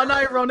 someone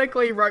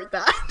unironically wrote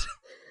that.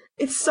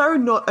 It's so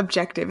not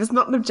objective. It's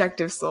not an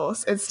objective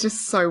source. It's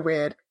just so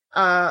weird.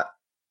 Alright.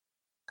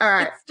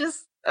 It's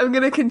just... I'm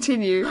gonna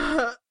continue.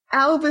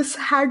 Albus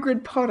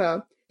Hagrid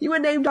Potter. You were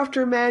named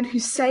after a man who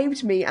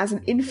saved me as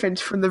an infant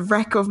from the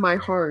wreck of my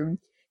home.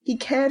 He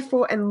cared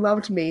for and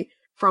loved me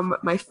from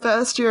my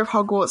first year of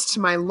Hogwarts to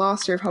my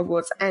last year of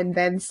Hogwarts, and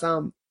then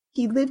some.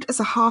 He lived as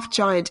a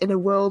half-giant in a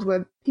world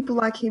where people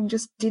like him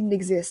just didn't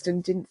exist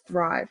and didn't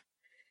thrive.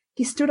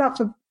 He stood up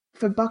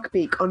for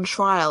Buckbeak on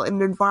trial in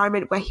an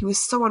environment where he was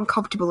so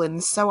uncomfortable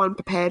and so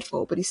unprepared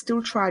for, but he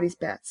still tried his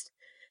best.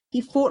 He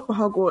fought for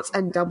Hogwarts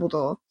and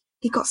Dumbledore.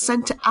 He got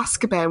sent to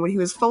Azkaban when he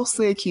was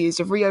falsely accused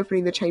of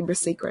reopening the Chamber of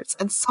Secrets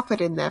and suffered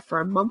in there for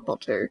a month or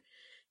two.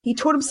 He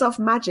taught himself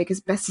magic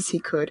as best as he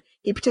could.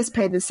 He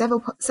participated in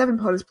the Seven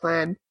Potters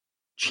plan.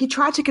 He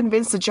tried to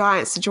convince the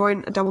Giants to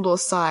join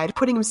Dumbledore's side,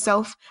 putting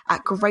himself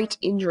at great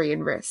injury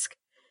and risk.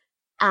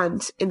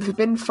 And in the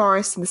Forbidden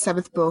Forest in the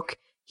 7th book,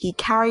 he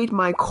carried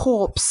my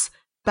corpse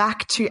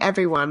back to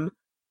everyone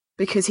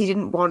because he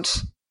didn't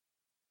want...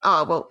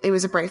 Oh, well, it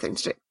was a brave thing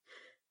to do.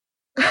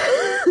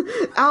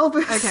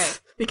 Albus... Okay,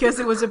 because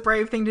it was a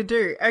brave thing to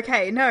do.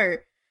 Okay, no.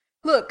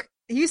 Look,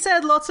 you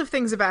said lots of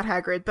things about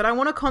Hagrid, but I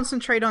want to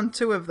concentrate on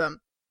 2 of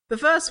them. The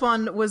first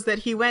one was that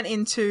he went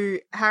into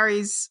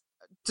Harry's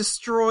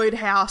destroyed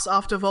house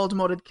after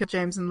Voldemort had killed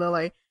James and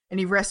Lily, and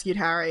he rescued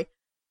Harry.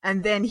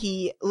 And then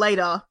he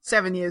later,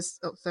 16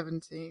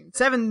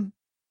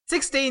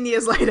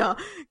 years later,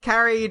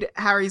 carried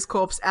Harry's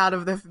corpse out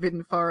of the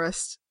Forbidden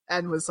Forest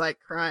and was like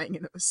crying,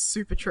 and it was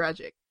super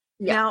tragic.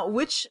 Yeah. Now,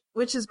 which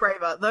is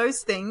braver,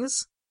 those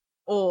things,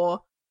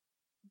 or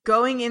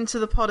going into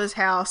the Potter's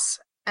house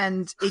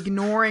and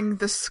ignoring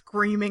the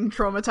screaming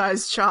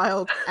traumatized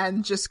child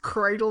and just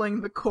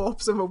cradling the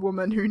corpse of a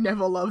woman who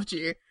never loved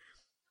you?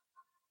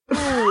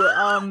 Ooh,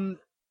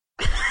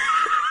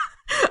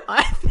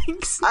 I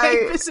think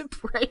Snape is a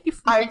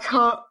brave man. I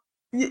can't...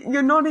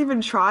 You're not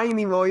even trying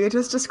anymore. You're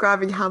just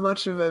describing how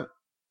much of a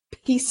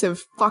piece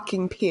of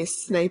fucking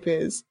piss Snape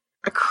is.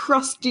 A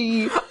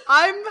crusty,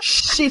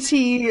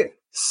 shitty,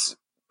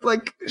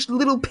 like,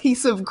 little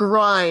piece of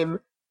grime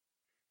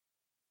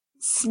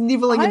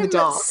sniveling in the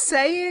dark.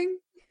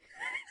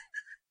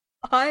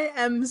 I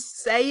am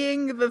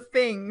saying the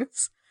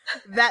things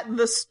that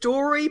the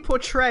story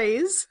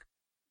portrays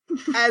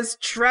as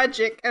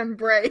tragic and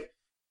brave.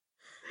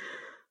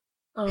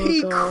 Oh,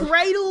 he God.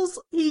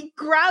 he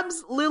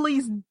grabs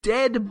Lily's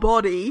dead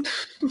body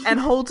and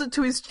holds it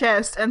to his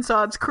chest and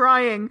starts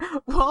crying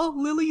while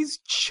Lily's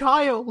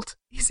child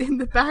is in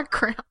the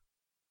background.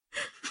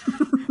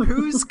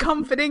 Who's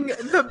comforting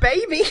the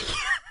baby?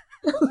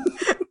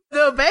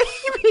 The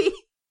baby!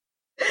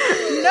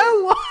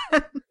 No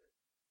one!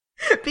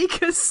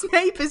 Because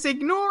Snape is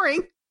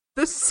ignoring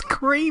the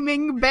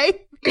screaming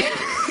baby.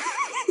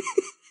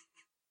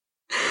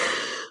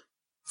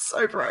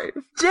 So brave.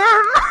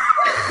 Jim!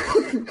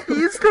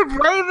 He's the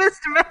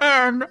bravest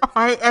man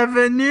I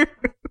ever knew.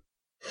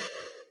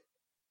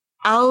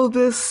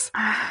 Albus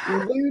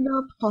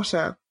Luna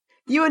Potter.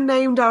 You were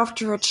named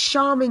after a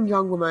charming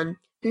young woman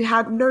who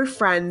had no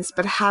friends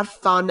but had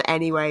fun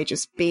anyway,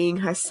 just being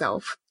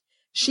herself.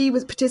 She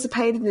was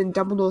participated in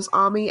Dumbledore's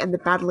army and the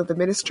Battle of the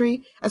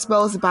Ministry, as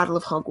well as the Battle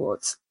of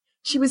Hogwarts.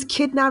 She was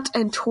kidnapped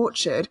and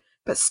tortured,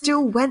 but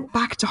still went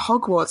back to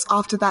Hogwarts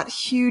after that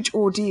huge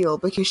ordeal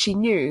because she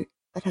knew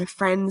that her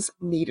friends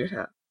needed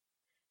her.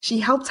 She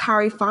helped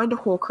Harry find a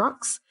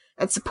Horcrux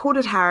and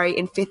supported Harry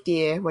in 5th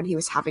year when he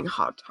was having a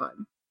hard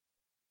time.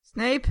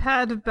 Snape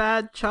had a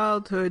bad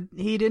childhood.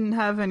 He didn't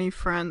have any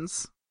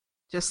friends.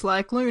 Just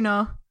like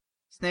Luna,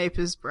 Snape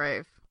is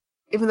brave.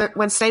 Even though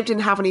when Snape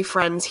didn't have any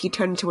friends, he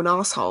turned into an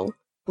asshole.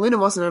 Luna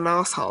wasn't an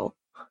asshole.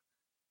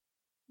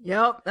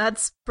 Yep,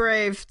 that's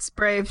brave. It's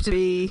brave to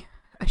be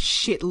a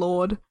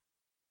shitlord.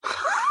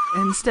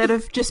 Instead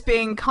of just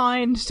being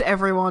kind to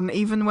everyone,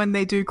 even when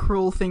they do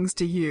cruel things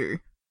to you.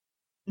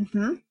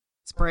 Mm-hmm.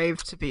 It's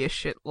brave to be a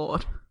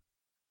shitlord.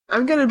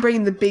 I'm going to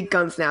bring the big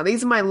guns now.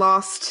 These are my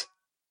last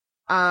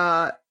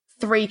four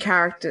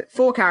characters,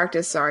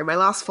 my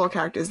last 4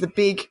 characters, the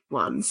big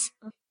ones.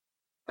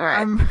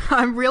 Alright.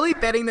 I'm really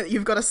betting that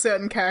you've got a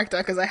certain character,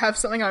 because I have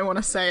something I want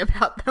to say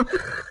about them.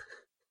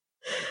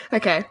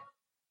 Okay.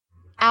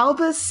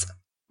 Albus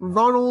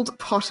Ronald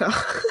Potter.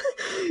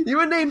 You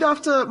were named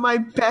after my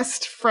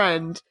best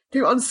friend,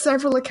 who on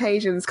several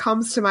occasions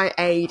comes to my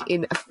aid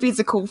in a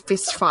physical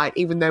fist fight,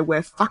 even though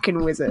we're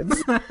fucking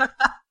wizards.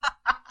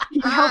 He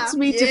helped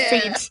me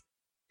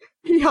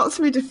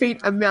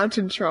defeat a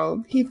mountain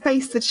troll. He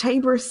faced the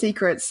Chamber of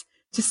Secrets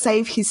to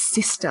save his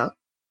sister.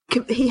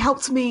 He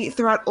helped me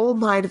throughout all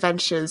my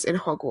adventures in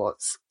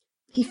Hogwarts.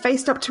 He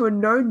faced up to a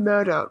known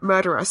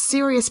murderer,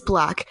 Sirius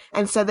Black,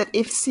 and said that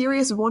if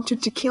Sirius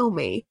wanted to kill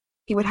me,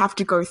 he would have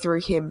to go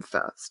through him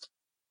first.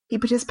 He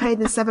participated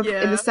in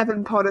the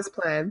Seven Potters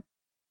plan.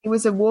 He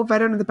was a war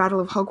veteran of the Battle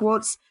of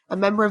Hogwarts, a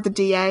member of the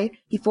DA.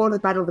 He fought in the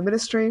Battle of the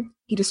Ministry.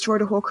 He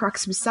destroyed a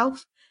Horcrux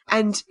himself.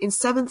 And in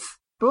 7th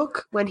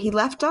book, when he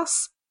left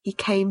us, he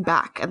came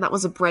back, and that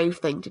was a brave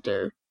thing to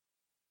do.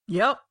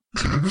 Yep.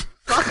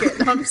 Fuck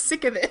it, I'm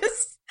sick of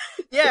this.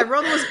 Yeah,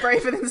 Ron was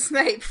braver than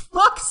Snape.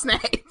 Fuck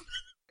Snape.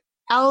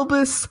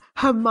 Albus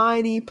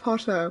Hermione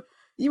Potter.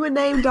 You were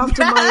named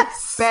after my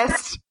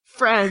best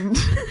friend,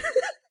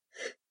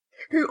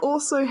 who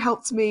also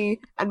helped me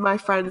and my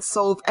friends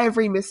solve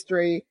every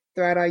mystery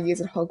throughout our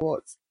years at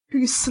Hogwarts,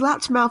 who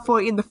slapped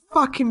Malfoy in the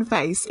fucking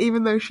face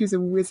even though she's a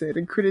wizard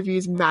and could have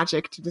used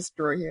magic to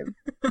destroy him.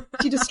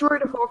 She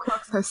destroyed a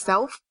Horcrux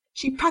herself.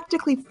 She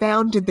practically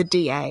founded the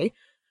DA.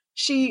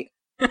 She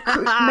made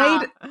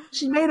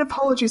a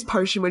Polyjuice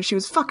potion when she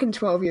was fucking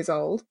 12 years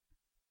old.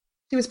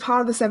 She was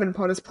part of the Seven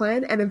Potters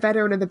plan and a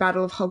veteran of the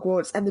Battle of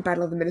Hogwarts and the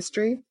Battle of the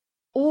Ministry.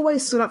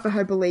 Always stood up for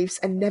her beliefs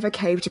and never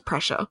caved to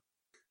pressure.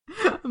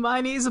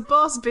 Hermione's a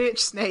boss bitch,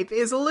 Snape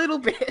is a little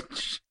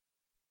bitch.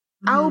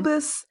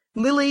 Albus,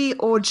 Lily,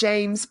 or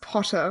James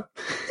Potter.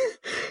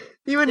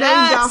 You were named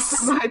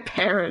after my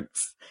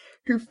parents,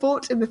 who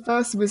fought in the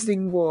First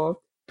Wizarding War,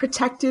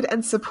 protected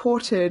and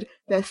supported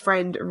their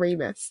friend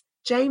Remus.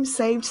 James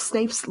saved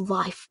Snape's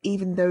life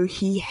even though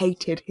he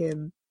hated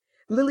him.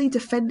 Lily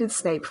defended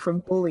Snape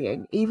from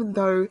bullying, even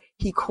though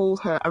he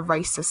called her a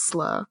racist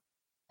slur.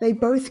 They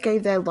both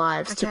gave their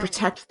lives to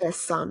protect their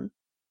son.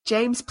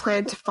 James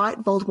planned to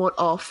fight Voldemort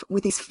off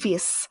with his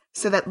fists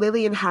so that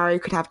Lily and Harry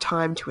could have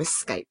time to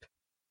escape.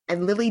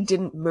 And Lily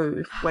didn't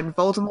move when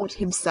Voldemort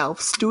himself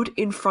stood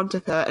in front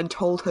of her and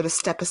told her to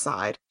step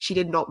aside. She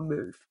did not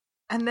move.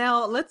 And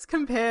now let's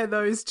compare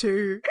those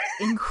two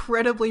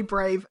incredibly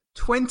brave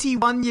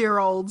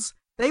 21-year-olds.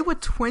 They were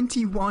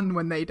 21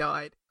 when they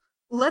died.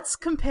 Let's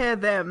compare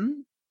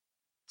them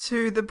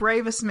to the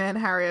bravest man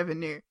Harry ever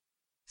knew.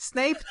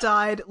 Snape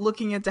died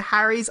looking into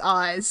Harry's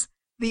eyes,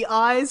 the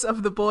eyes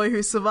of the boy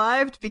who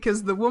survived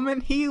because the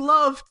woman he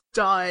loved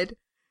died.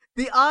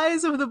 The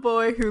eyes of the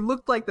boy who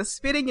looked like the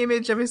spitting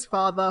image of his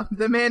father,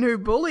 the man who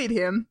bullied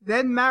him,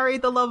 then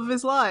married the love of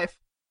his life.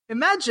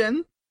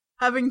 Imagine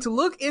having to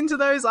look into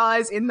those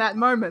eyes in that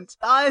moment.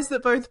 Eyes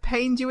that both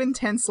pained you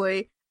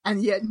intensely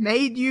and yet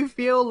made you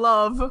feel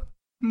love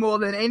more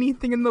than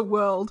anything in the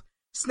world.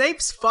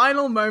 Snape's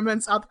final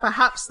moments are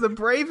perhaps the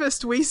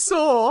bravest we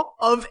saw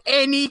of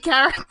any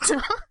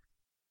character.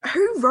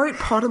 Who wrote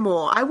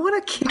Pottermore? I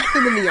want to kick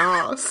them in the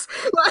arse.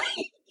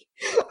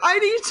 I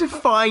need to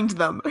find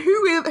them.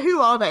 Who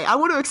are they? I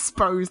want to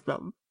expose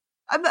them.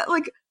 I'm not,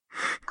 who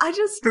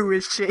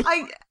is she?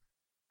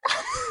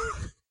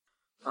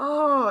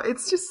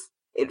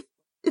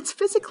 It's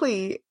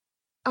physically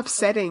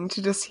upsetting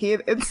to just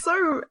hear. It's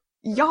so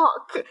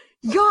yuck.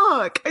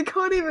 I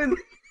can't even.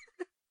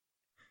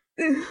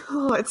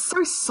 Oh, it's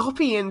so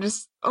soppy and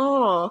just,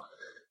 I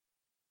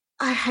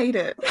hate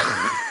it.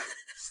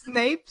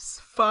 Snape's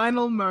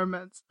final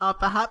moments are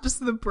perhaps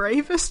the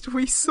bravest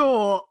we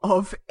saw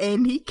of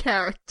any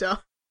character.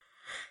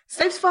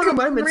 Snape's final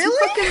moments?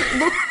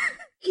 Really?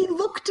 He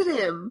looked at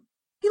him.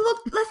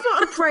 That's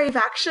not a brave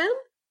action.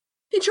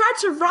 He tried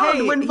to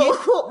run when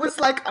Voldemort was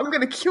like, I'm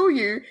gonna kill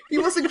you. He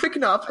wasn't quick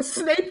enough. A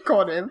snake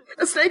got him.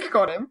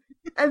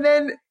 And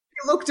then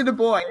he looked at a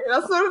boy.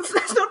 That's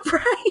not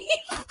brave.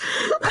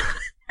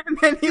 And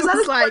then he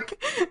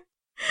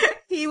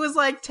was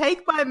like,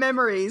 take my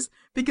memories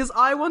because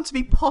I want to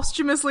be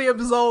posthumously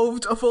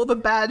absolved of all the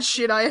bad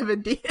shit I ever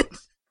did.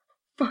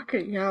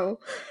 Fucking hell.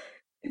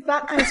 Is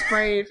that as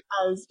brave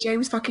as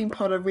James fucking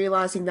Potter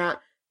realizing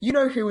that you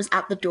know who was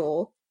at the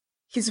door?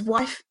 His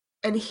wife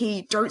and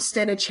he don't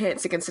stand a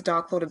chance against the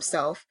Dark Lord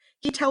himself.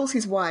 He tells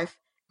his wife,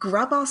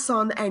 grab our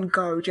son and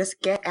go,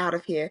 just get out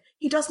of here.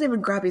 He doesn't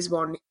even grab his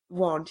wand.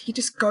 He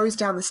just goes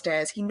down the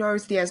stairs. He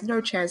knows that he has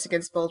no chance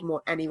against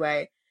Voldemort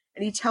anyway.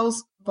 And he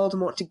tells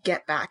Voldemort to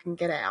get back and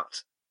get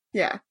out.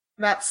 Yeah,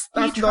 that's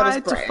not as brave. He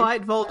tried to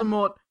fight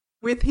Voldemort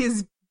with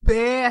his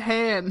bare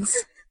hands.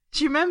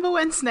 Do you remember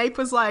when Snape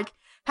was like,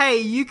 hey,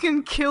 you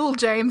can kill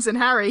James and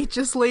Harry,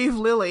 just leave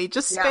Lily,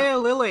 just spare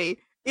Lily.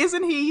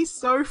 Isn't he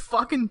so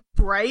fucking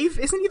brave?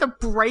 Isn't he the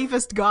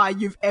bravest guy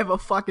you've ever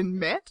fucking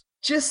met?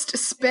 Just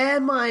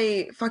spare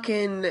my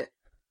fucking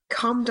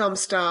cum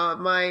dumpster,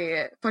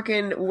 my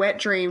fucking wet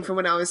dream from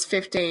when I was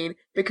 15,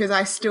 because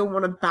I still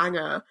want to bang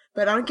her,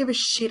 but I don't give a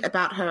shit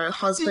about her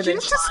husband. Did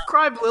you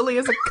describe Lily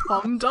as a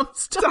cum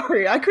dumpster?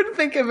 Sorry, I couldn't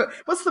think of it.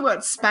 What's the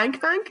word?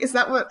 Spank bank? Is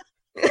that what...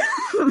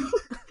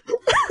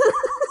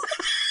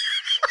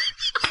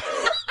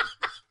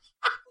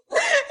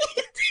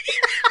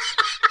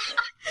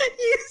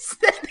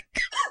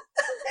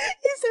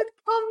 You said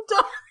cum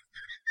dump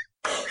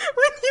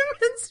when you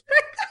meant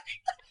spank.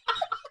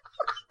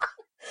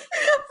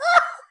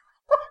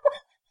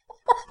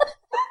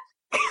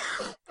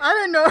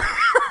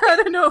 I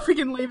don't know if we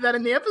can leave that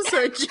in the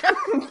episode, Jeff.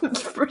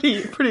 It's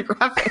pretty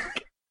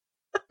graphic.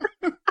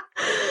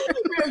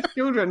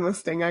 Children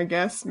listening, I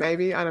guess,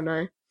 maybe. I don't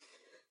know.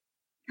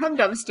 Cum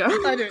dumpster.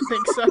 I don't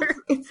think so.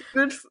 It's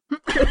good.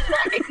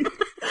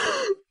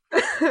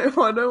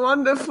 What a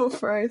wonderful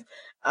phrase.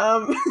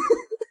 God.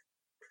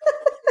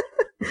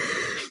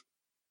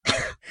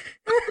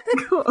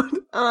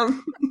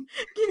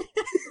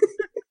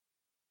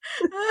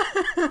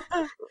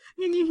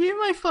 Can you hear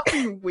my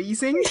fucking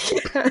wheezing?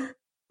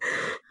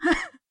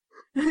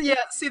 Yeah,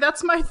 see,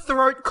 that's my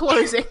throat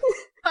closing.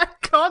 I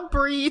can't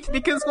breathe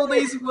because all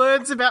these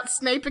words about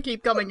Snape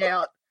keep coming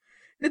out.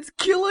 It's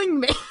killing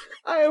me.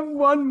 I have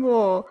one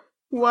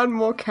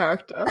more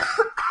character.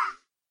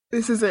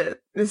 This is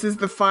it. This is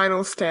the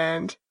final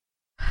stand.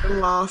 The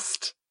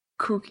last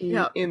cookie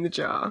in the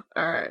jar.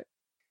 Alright.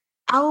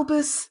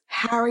 Albus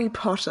Harry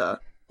Potter.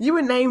 You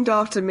were named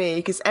after me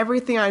because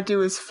everything I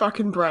do is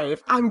fucking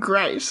brave. I'm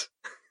great.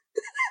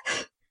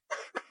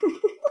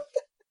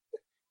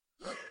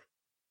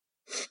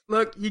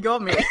 Look, you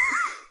got me.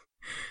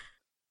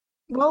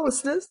 Well,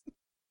 listeners,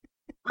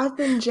 I've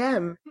been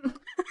Jem.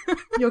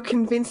 You're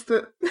convinced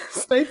that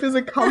Snape is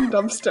a cum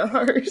dumpster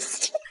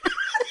host.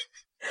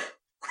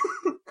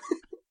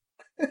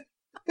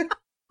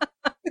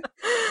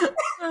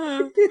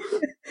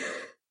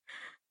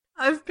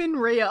 I've been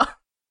Rhea.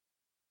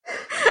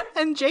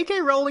 And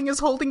J.K. Rowling is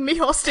holding me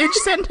hostage.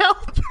 Send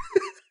help.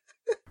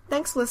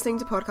 Thanks for listening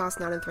to Podcast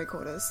 9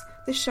 3/4.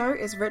 This show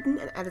is written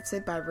and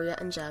edited by Rhea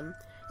and Jem.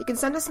 You can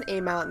send us an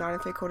email at 9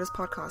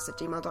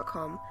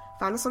 3/4podcast@gmail.com,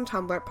 find us on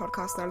Tumblr at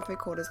podcast9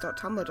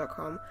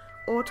 3/4.tumblr.com,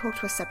 or talk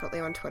to us separately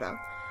on Twitter.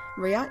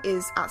 Rhea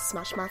is at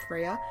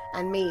SmashMouthRhea,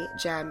 and me,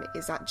 Jem,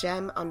 is at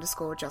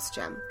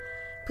Jem_justGem.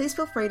 Please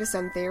feel free to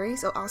send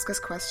theories or ask us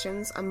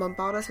questions and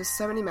bombard us with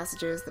so many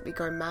messages that we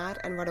go mad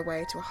and run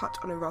away to a hut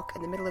on a rock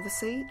in the middle of the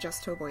sea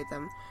just to avoid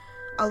them.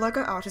 Our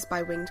logo art is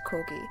by Winged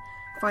Corgi.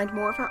 Find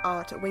more of our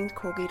art at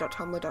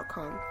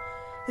wingedcorgi.tumblr.com.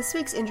 This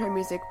week's intro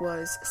music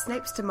was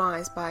Snape's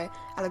Demise by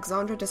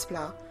Alexandra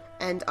Desplat,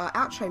 and our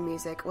outro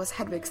music was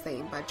Hedwig's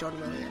Theme by John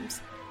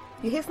Williams.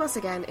 You'll hear from us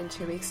again in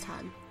 2 weeks'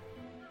 time.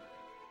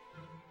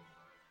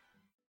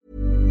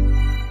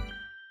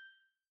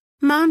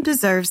 Mom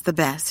deserves the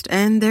best,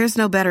 and there's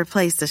no better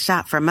place to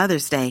shop for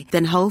Mother's Day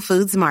than Whole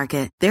Foods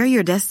Market. They're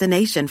your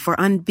destination for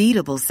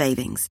unbeatable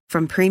savings,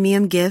 from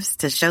premium gifts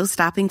to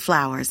show-stopping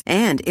flowers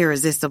and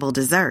irresistible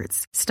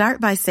desserts. Start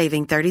by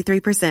saving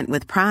 33%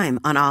 with Prime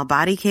on all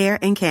body care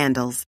and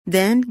candles.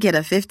 Then get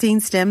a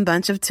 15-stem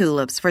bunch of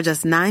tulips for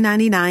just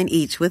 $9.99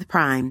 each with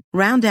Prime.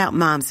 Round out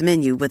Mom's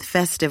menu with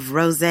festive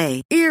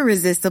rosé,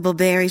 irresistible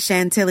berry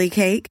chantilly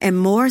cake, and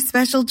more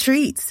special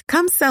treats.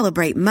 Come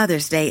celebrate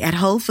Mother's Day at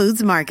Whole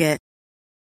Foods Market.